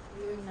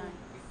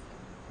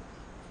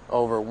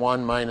over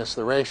 1 minus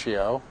the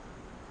ratio,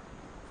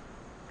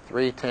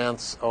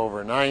 3/10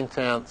 over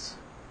 9/10.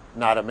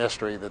 Not a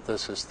mystery that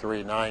this is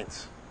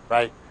 3/9,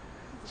 right?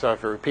 So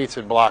if it repeats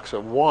in blocks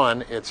of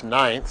 1, it's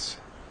ninths.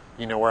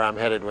 You know where I'm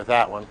headed with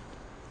that one.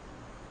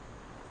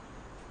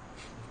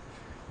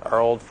 Our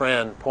old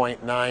friend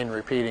 0.9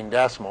 repeating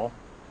decimal.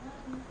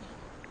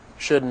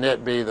 Shouldn't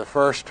it be the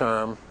first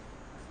term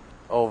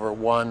over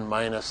 1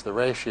 minus the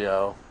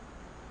ratio?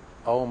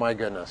 Oh my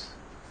goodness.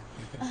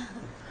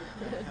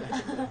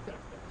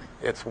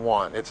 It's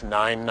 1. It's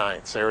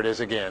 9/9. There it is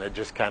again. It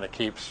just kind of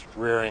keeps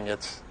rearing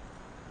its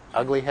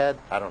ugly head.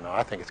 I don't know.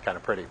 I think it's kind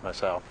of pretty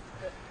myself.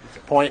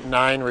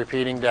 0.9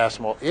 repeating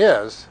decimal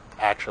is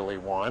actually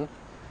 1.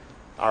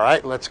 All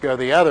right, let's go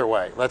the other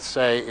way. Let's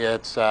say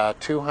it's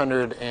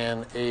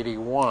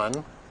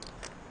 281,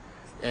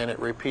 and it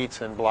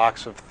repeats in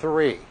blocks of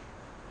 3.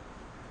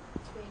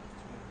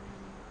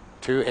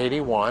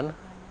 281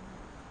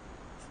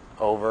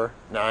 over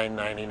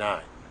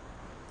 999.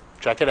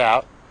 Check it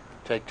out.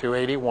 Take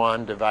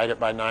 281, divide it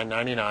by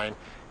 999.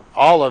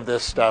 All of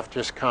this stuff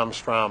just comes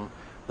from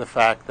the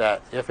fact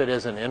that if it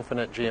is an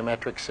infinite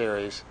geometric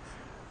series,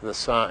 the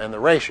sum, and the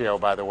ratio,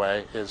 by the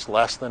way, is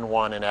less than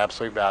 1 in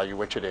absolute value,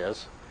 which it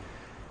is,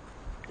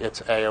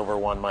 it's a over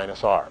 1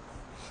 minus r.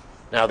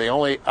 Now, the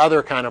only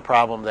other kind of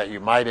problem that you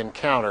might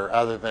encounter,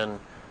 other than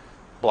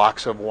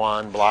blocks of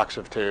 1, blocks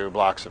of 2,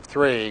 blocks of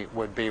 3,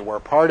 would be where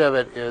part of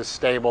it is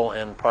stable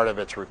and part of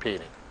it's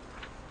repeating.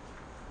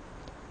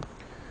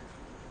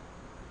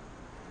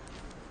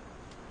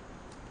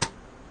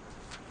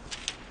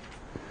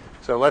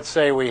 So let's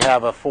say we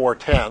have a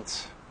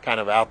 4/10 kind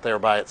of out there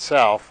by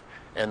itself,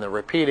 and the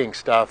repeating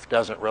stuff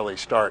doesn't really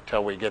start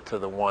till we get to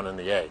the 1 and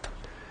the 8.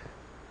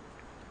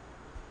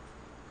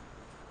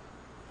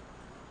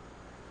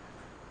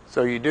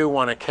 So you do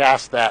want to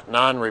cast that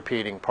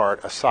non-repeating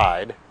part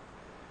aside,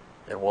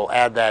 and we'll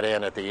add that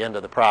in at the end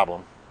of the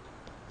problem.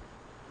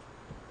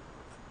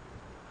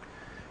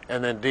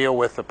 And then deal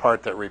with the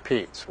part that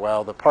repeats.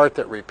 Well, the part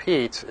that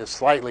repeats is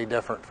slightly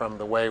different from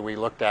the way we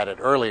looked at it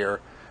earlier.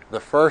 The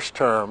first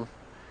term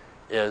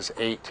is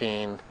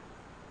 18,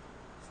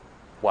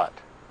 what?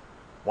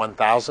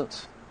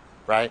 1/1000ths,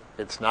 right?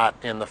 It's not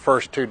in the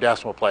first 2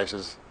 decimal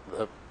places.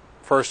 The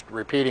first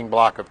repeating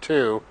block of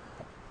 2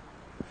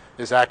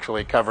 is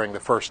actually covering the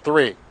first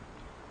 3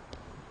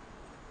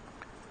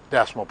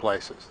 decimal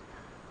places.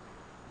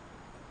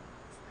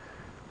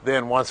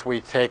 Then once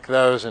we take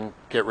those and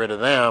get rid of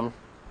them,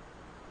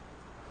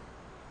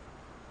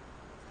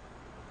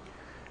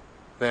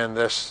 then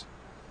this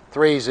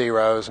 3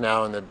 zeros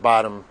now in the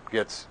bottom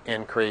gets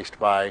increased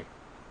by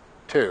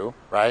 2,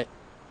 right?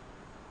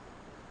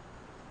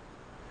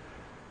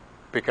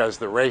 Because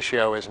the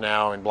ratio is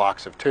now in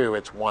blocks of 2,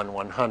 it's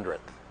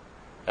 1/100th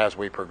as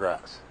we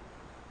progress.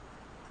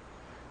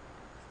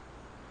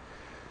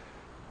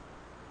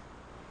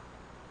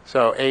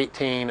 So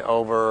 18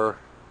 over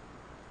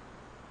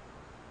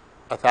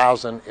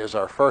 1,000 is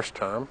our first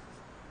term,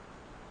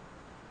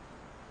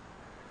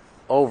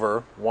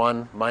 over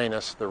 1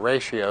 minus the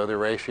ratio. The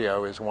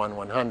ratio is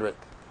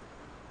 1/100th.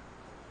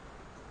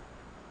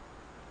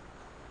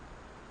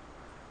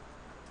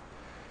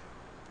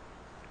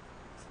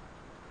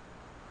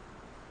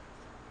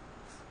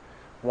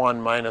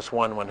 One minus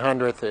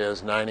 1/100th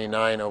is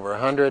 99 over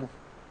 100.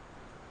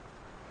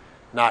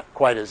 Not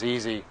quite as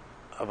easy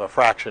of a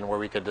fraction where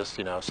we could just,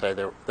 say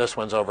this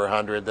one's over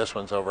 100, this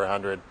one's over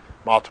 100,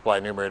 multiply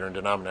numerator and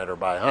denominator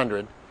by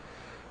 100.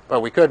 But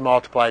we could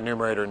multiply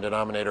numerator and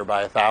denominator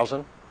by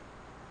 1,000.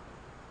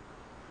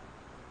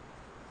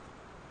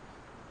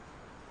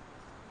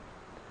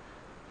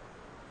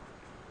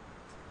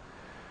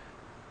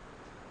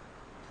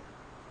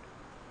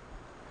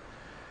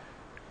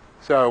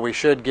 So we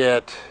should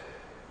get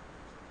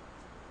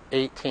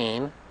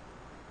 18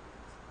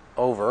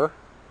 over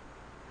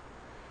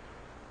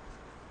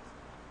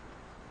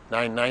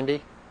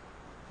 990.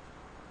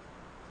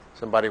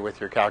 Somebody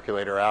with your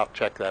calculator out,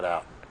 check that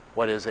out.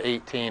 What is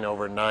 18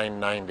 over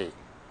 990?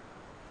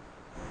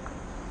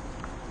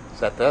 Is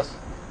that this?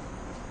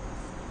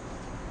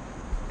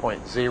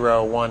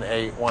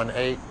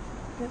 0.01818.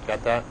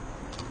 Got that?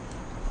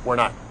 We're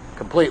not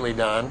completely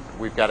done.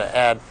 We've got to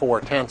add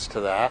 4/10 to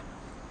that.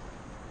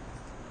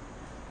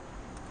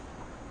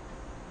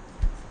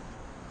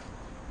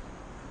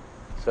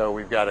 So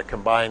we've got to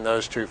combine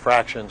those two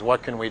fractions.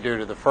 What can we do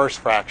to the first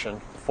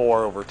fraction,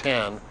 4 over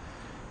 10,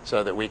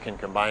 so that we can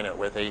combine it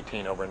with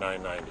 18 over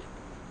 990?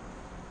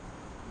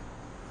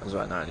 That's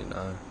about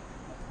 99.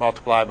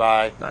 Multiply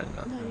by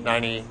 99.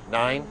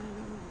 99,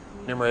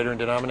 numerator and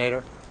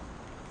denominator.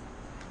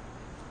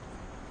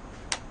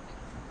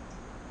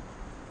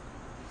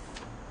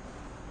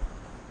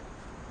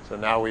 So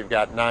now we've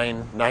got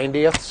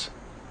 9/90ths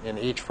in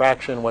each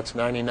fraction. What's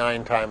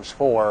 99 times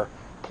 4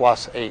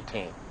 plus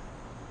 18?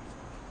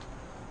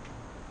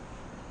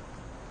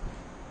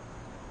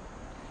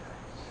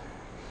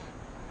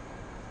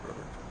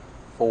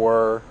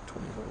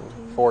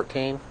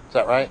 414. Is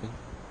that right?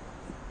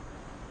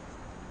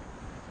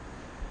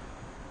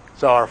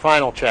 So our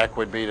final check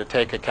would be to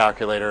take a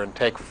calculator and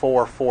take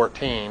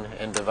 414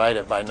 and divide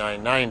it by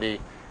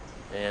 990.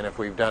 And if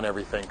we've done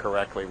everything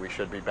correctly, we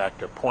should be back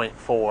to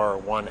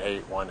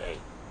 0.41818.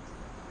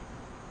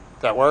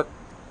 Does that work?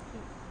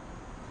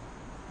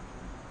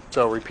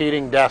 So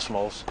repeating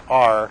decimals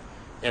are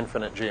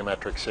infinite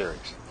geometric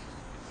series.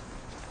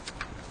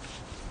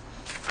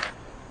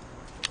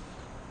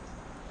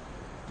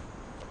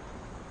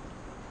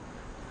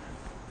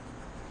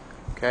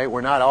 Okay,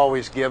 we're not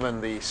always given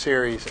the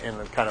series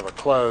in kind of a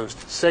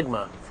closed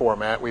sigma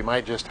format. We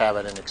might just have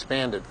it in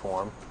expanded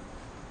form.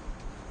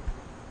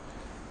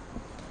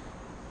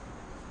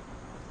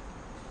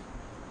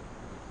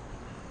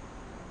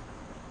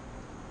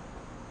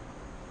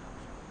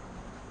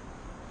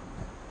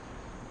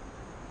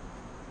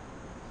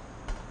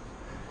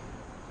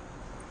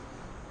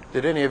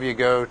 Did any of you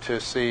go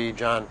to see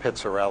John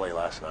Pizzarelli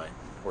last night?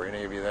 Were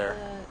any of you there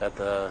at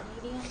the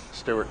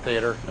Stewart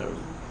Theater?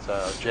 It's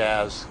a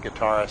jazz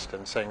guitarist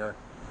and singer.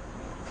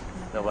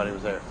 Nobody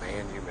was there.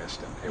 Man, you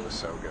missed it. It was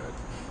so good.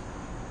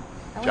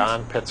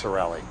 John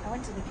Pizzarelli. I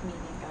went to the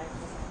comedian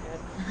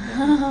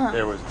guy.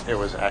 It wasn't good. It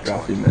was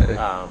excellent.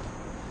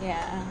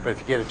 Yeah. But if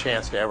you get a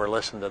chance to ever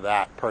listen to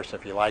that person,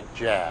 if you like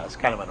jazz,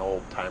 kind of an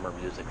old-timer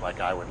music like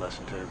I would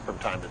listen to from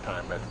time to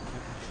time, but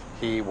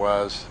he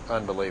was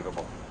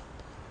unbelievable.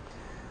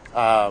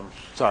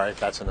 Sorry,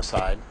 that's an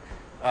aside.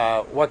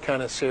 What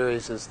kind of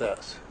series is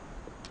this?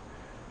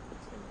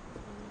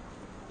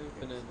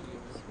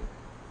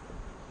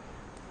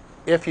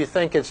 If you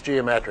think it's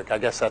geometric, I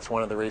guess that's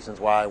one of the reasons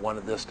why I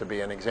wanted this to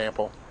be an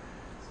example.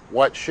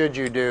 What should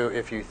you do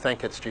if you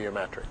think it's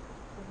geometric?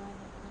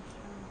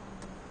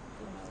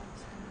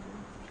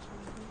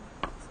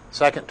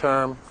 Second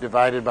term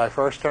divided by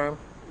first term?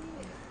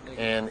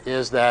 And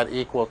is that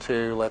equal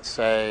to, let's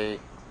say,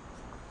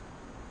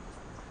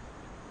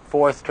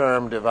 fourth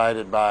term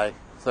divided by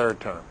third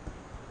term?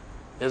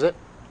 Is it?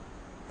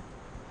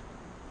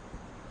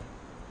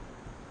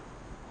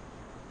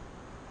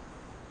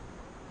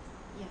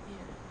 Yeah.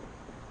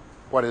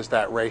 What is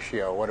that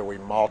ratio? What are we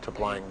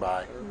multiplying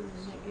by?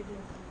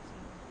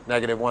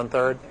 Negative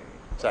 1/3?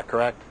 Is that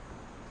correct?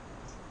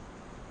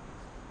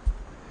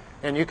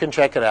 And you can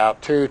check it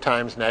out. 2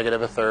 times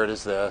negative 1/3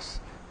 is this.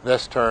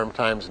 This term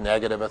times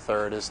negative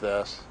 1/3 is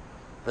this.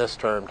 This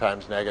term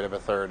times negative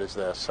 1/3 is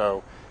this.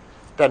 So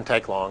it doesn't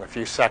take long, a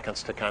few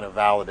seconds to kind of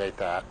validate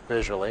that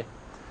visually.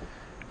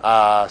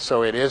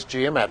 So it is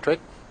geometric.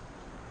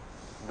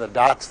 The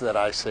dots that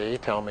I see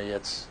tell me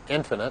it's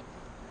infinite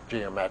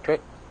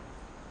geometric.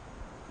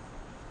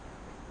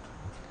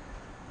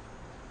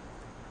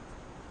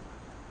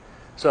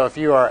 So if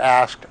you are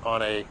asked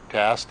on a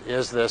test,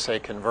 is this a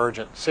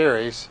convergent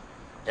series?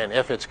 And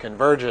if it's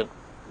convergent,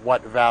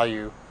 what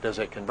value does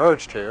it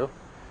converge to?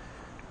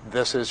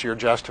 This is your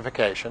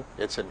justification.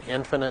 It's an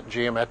infinite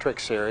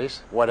geometric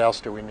series. What else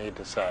do we need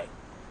to say?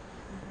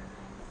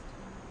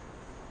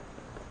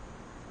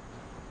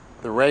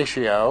 The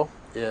ratio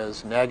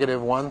is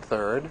negative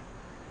 1/3.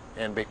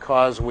 And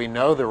because we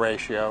know the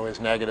ratio is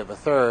negative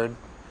 1/3,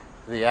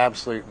 the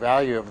absolute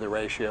value of the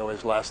ratio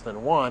is less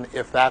than 1.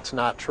 If that's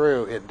not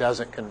true, it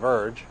doesn't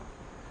converge.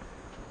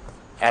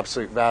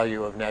 Absolute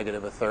value of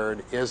negative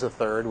 1/3 is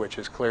 1/3, which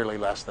is clearly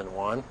less than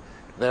 1.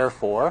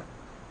 Therefore,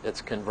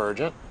 it's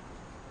convergent.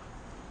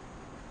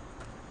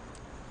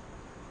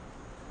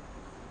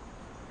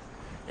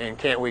 And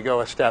can't we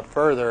go a step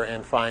further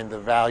and find the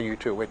value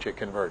to which it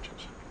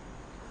converges?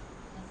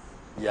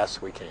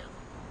 Yes, we can.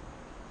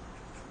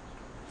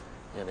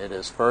 And it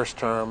is first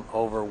term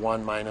over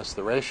 1 minus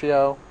the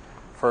ratio.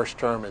 First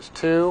term is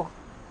 2.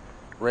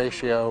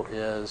 Ratio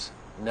is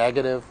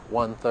negative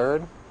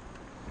 1/3.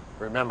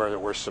 Remember that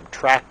we're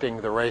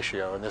subtracting the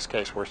ratio. In this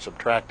case, we're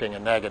subtracting a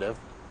negative.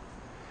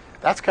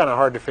 That's kind of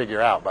hard to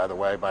figure out, by the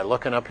way, by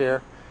looking up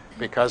here,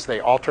 because they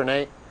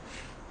alternate.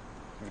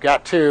 You've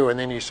got 2, and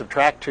then you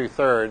subtract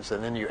 2/3,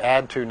 and then you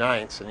add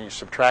 2/9, and you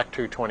subtract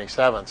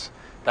 2/27.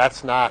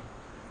 That's not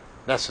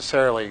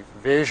necessarily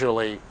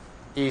visually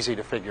easy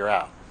to figure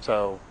out.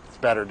 So it's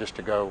better just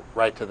to go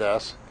right to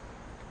this.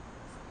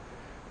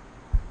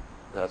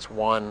 That's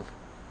 1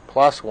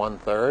 plus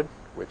 1/3,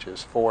 which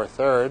is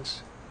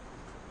 4/3.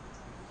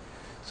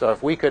 So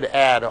if we could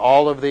add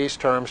all of these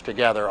terms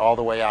together all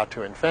the way out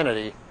to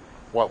infinity,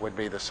 what would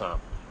be the sum?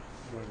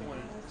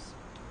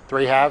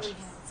 3/2,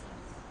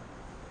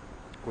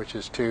 which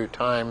is 2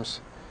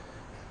 times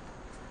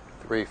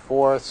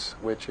 3/4,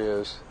 which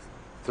is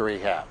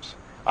 3/2.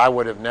 I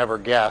would have never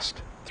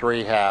guessed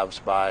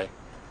 3/2 by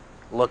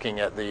looking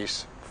at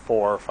these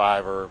 4,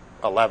 5, or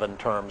 11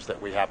 terms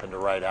that we happen to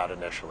write out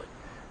initially.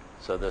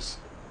 So this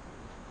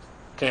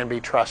can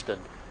be trusted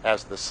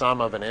as the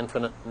sum of an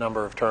infinite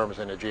number of terms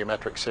in a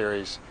geometric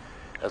series,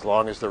 as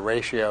long as the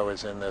ratio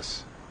is in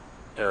this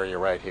area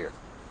right here.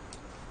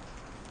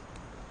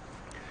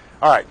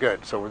 All right,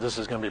 good. So this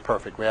is going to be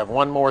perfect. We have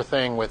one more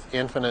thing with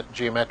infinite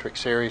geometric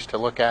series to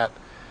look at,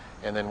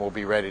 and then we'll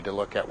be ready to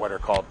look at what are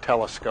called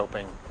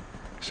telescoping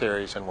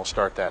series, and we'll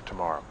start that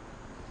tomorrow.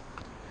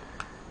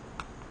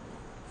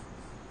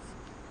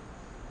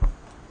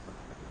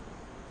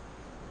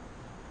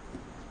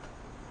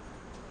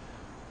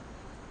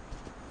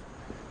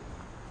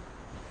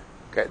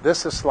 Okay,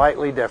 this is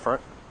slightly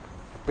different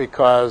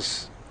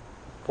because,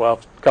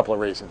 well, a couple of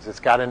reasons. It's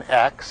got an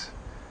x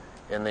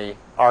in the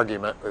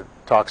argument. It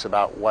talks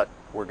about what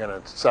we're going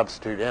to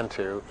substitute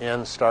into.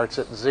 N starts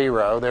at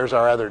 0. There's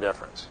our other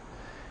difference.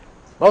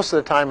 Most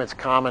of the time it's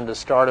common to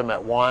start them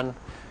at 1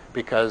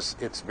 because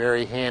it's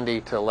very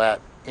handy to let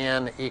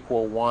n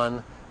equal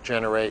 1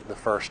 generate the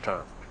first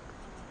term.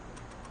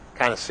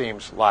 Kind of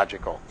seems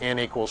logical. N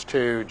equals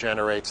 2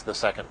 generates the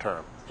second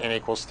term. N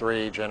equals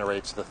 3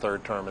 generates the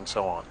third term, and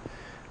so on.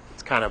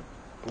 It's kind of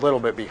a little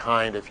bit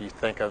behind if you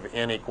think of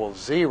n equals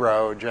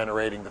 0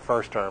 generating the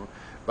first term,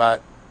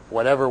 but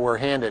whatever we're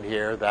handed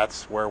here,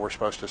 that's where we're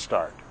supposed to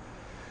start.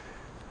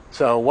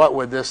 So what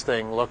would this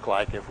thing look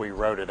like if we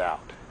wrote it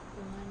out?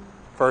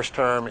 First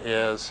term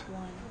is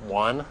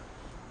 1.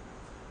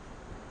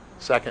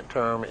 Second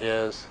term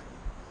is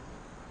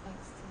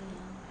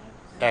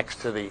x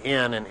to the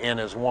n, and n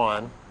is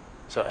 1.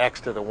 So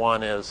x to the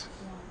 1 is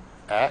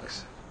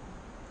x.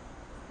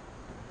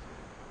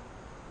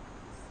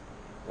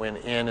 When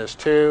n is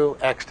 2,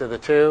 x to the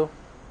 2.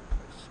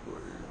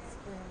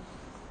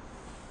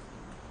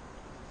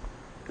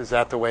 Is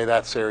that the way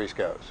that series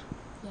goes?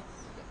 Yes.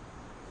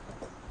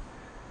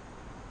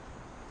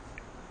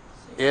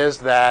 Is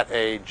that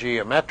a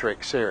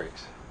geometric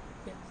series?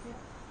 Yes.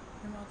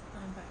 We're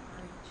multiplying by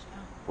r each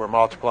time. We're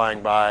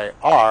multiplying by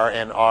r,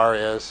 and r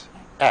is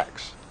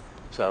x.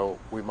 So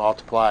we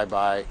multiply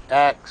by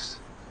x,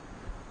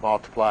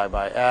 multiply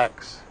by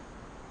x,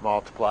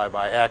 multiply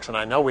by x. And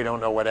I know we don't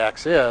know what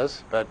x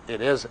is, but it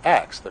is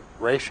x. The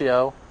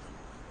ratio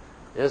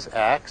is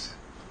x.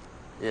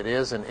 It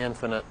is an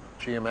infinite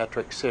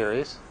geometric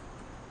series.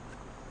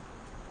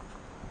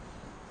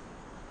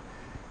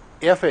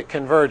 If it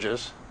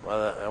converges,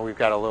 well, we've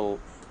got a little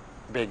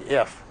big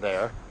if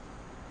there.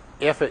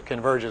 If it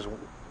converges,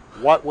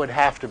 what would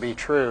have to be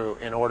true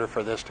in order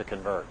for this to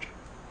converge?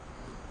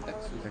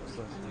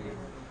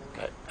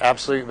 Okay.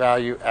 Absolute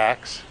value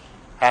x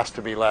has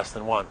to be less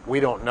than 1. We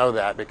don't know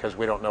that because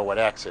we don't know what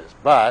x is.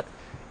 But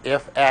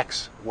if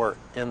x were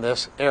in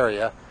this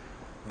area,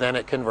 then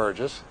it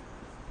converges.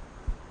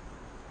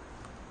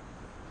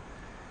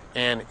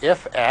 And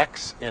if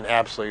x in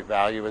absolute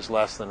value is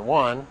less than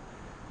 1,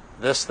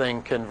 this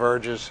thing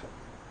converges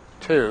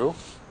to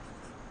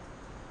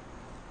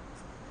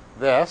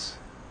this,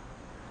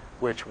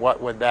 which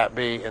what would that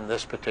be in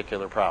this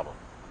particular problem?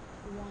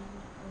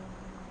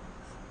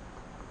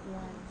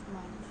 1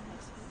 minus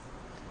x.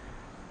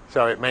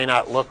 So it may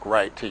not look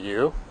right to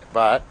you,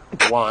 but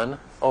 1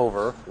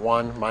 over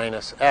 1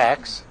 minus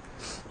x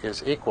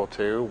is equal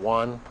to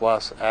 1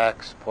 plus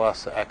x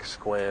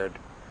squared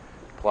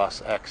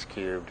plus x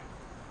cubed.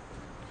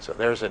 So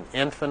there's an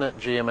infinite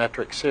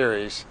geometric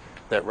series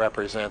that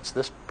represents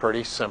this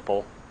pretty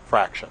simple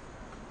fraction.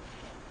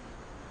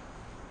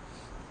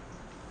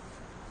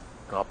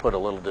 And I'll put a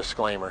little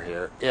disclaimer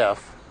here.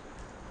 If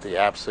the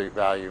absolute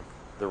value,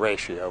 the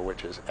ratio,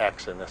 which is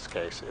x in this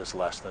case, is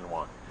less than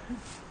 1.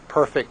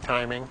 Perfect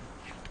timing.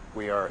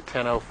 We are at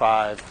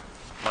 10:05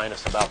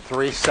 minus about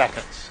 3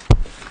 seconds.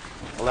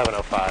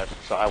 11:05.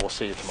 So I will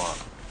see you tomorrow.